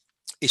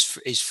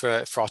is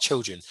for our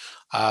children.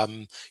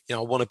 I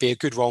want to be a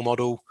good role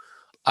model.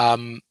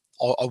 I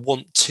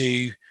want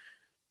to.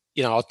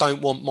 I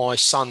don't want my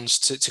sons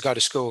to go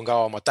to school and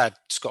go, oh, my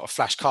dad's got a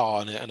flash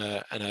car and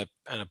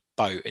a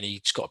boat, and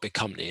he's got a big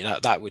company.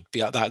 That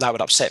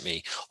would upset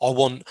me. I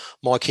want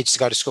my kids to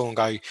go to school and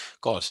go,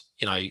 God,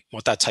 my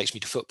dad takes me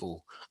to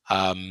football.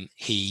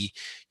 He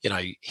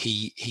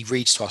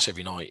reads to us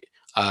every night.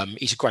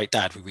 He's a great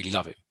dad. We really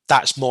love him.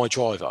 That's my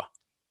driver.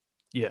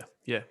 Yeah,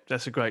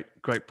 that's a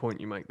great point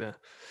you make there.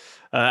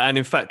 And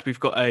in fact, we've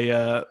got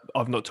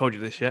I've not told you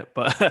this yet,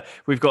 but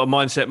we've got a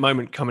mindset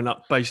moment coming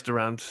up based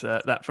around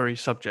that very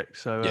subject.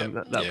 So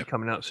that'll be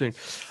coming out soon.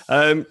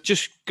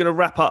 Just going to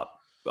wrap up.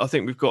 I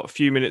think we've got a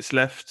few minutes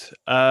left.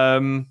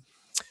 So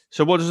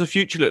what does the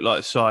future look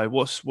like, Si?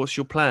 What's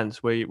your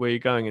plans? Where are you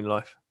going in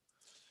life?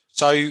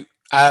 So,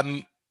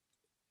 I've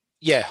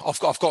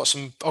got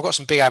some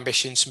big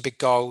ambitions, some big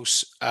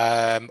goals.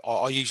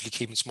 I usually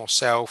keep them to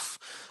myself.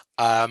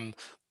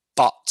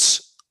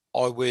 But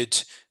I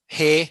would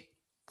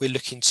we're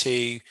looking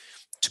to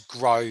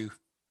grow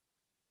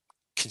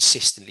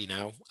consistently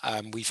now.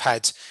 We've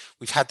had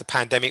the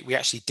pandemic. We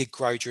actually did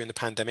grow during the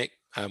pandemic.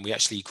 We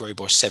actually grew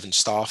by 7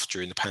 staff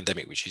during the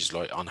pandemic, which is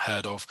like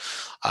unheard of.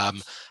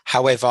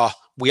 However,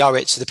 we owe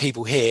it to the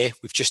people here.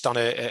 We've just done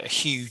a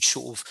huge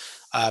sort of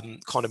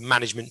kind of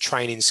management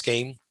training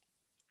scheme.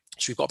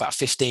 So we've got about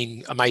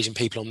 15 amazing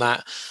people on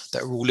that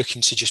are all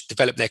looking to just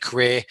develop their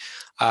career.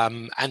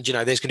 And,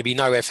 there's going to be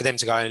nowhere for them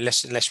to go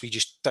unless we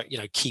just,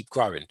 keep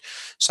growing.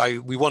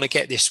 So we want to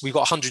get this. We've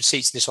got 100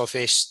 seats in this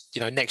office,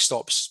 next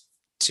stops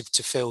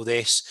to fill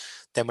this.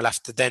 Then we'll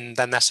have to, then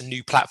that's a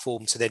new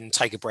platform to then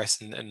take a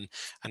breath and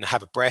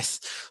have a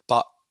breath.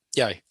 But,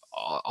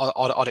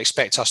 I'd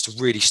expect us to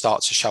really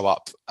start to show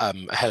up a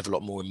hell of a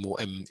lot more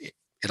in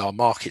our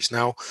markets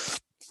now.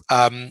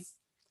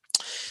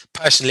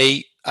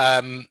 Personally,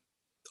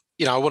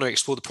 I want to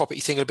explore the property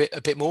thing a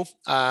bit more,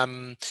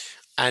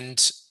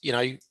 and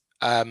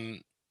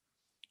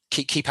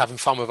keep having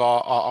fun with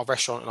our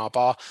restaurant and our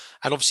bar,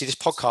 and obviously this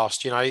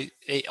podcast.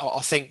 I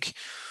think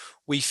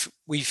we've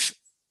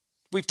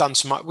done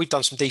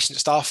some decent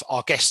stuff.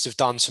 Our guests have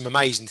done some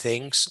amazing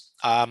things,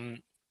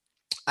 and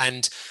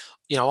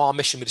our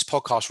mission with this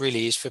podcast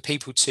really is for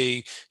people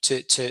to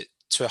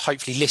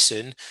hopefully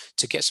listen,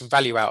 to get some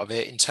value out of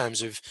it in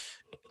terms of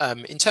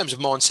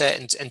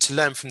mindset and to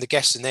learn from the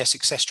guests and their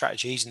success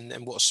strategies and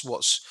what's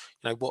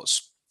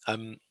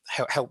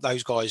helped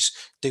those guys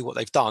do what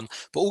they've done,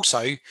 but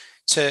also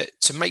to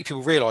make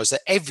people realize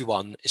that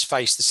everyone has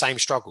faced the same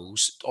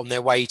struggles on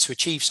their way to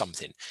achieve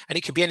something, and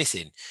it could be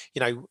anything.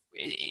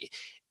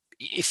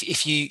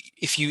 If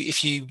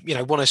you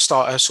want to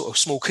start a sort of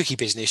small cookie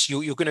business,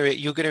 you're going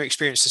to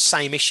experience the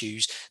same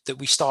issues that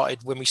we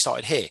started when we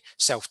started here: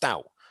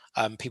 self-doubt,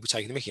 people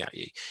taking the mickey out of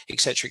you,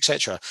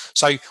 etc.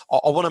 So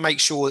I want to make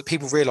sure that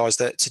people realize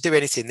that to do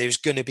anything, there's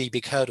going to be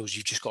big hurdles.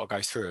 You've just got to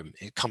go through them.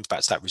 It comes back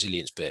to that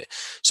resilience bit.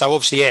 So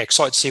obviously,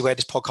 excited to see where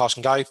this podcast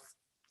can go.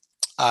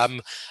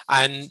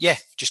 And yeah,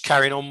 just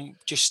carrying on,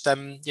 just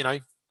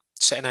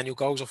setting annual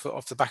goals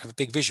off the back of a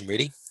big vision,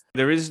 really.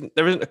 There isn't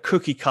a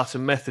cookie cutter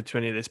method to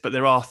any of this, but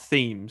there are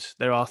themes.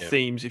 There are Yeah.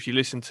 themes. If you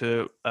listen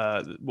to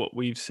what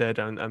we've said,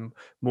 and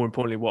more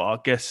importantly, what our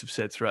guests have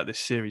said throughout this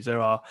series,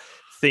 there are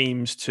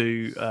themes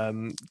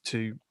to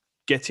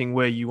getting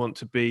where you want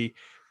to be.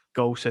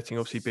 Goal setting,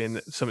 obviously,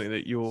 being something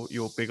that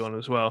you're big on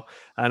as well.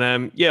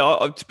 And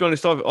to be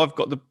honest, I've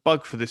got the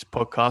bug for this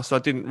podcast. I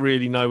didn't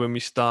really know when we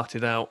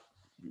started out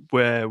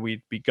where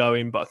we'd be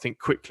going, but I think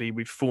quickly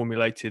we've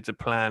formulated a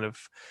plan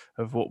of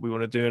what we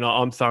want to do, and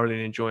I'm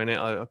thoroughly enjoying it.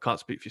 I can't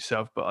speak for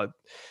yourself, but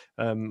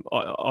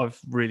I've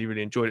really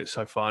enjoyed it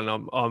so far,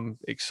 and I'm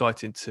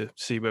excited to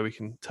see where we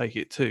can take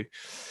it to.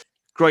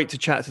 Great to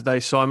chat today,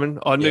 Simon.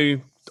 I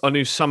knew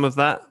some of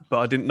that, but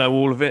I didn't know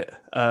all of it.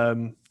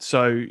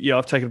 So yeah,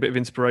 I've taken a bit of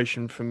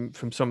inspiration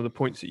from some of the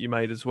points that you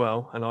made as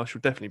well, and I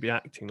shall definitely be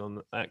acting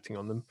on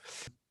them.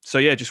 So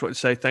yeah, just want to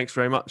say thanks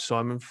very much,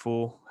 Simon,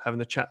 for having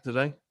the chat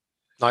today.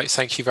 No,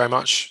 thank you very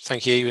much.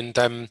 Thank you. And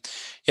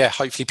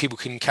hopefully people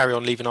can carry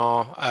on leaving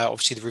our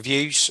obviously the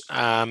reviews.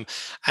 And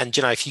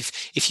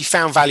if you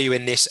found value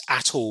in this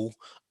at all,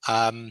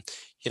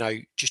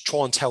 just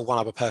try and tell one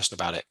other person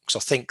about it, because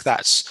I think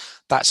that's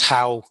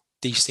how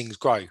these things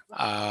grow.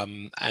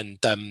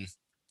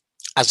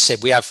 As I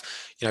said, we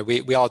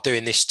are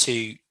doing this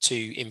to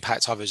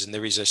impact others, and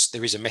there is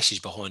a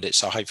message behind it.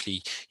 So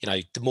hopefully,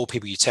 the more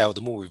people you tell,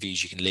 the more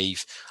reviews you can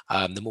leave,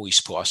 the more you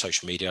support our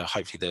social media.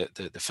 Hopefully,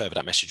 the further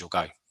that message will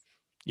go.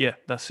 Yeah,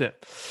 that's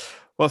it.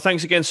 Well,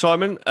 thanks again,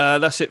 Simon.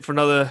 That's it for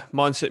another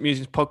Mindset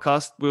Musings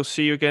podcast. We'll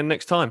see you again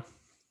next time.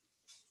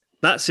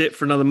 That's it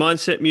for another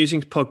Mindset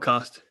Musings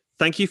podcast.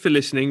 Thank you for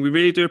listening. We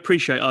really do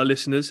appreciate our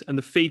listeners and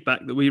the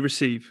feedback that we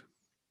receive.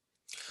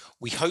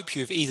 We hope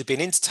you have either been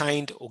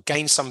entertained or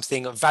gained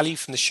something of value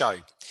from the show.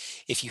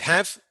 If you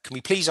have, can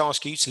we please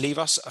ask you to leave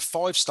us a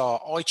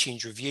 5-star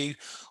iTunes review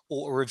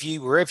or a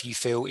review wherever you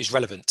feel is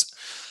relevant.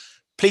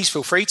 Please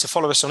feel free to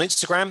follow us on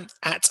Instagram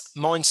at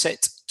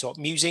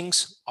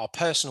mindset.musings. Our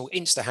personal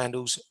Insta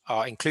handles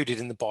are included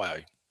in the bio.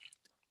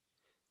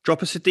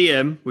 Drop us a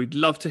DM. We'd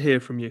love to hear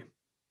from you.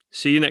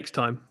 See you next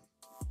time.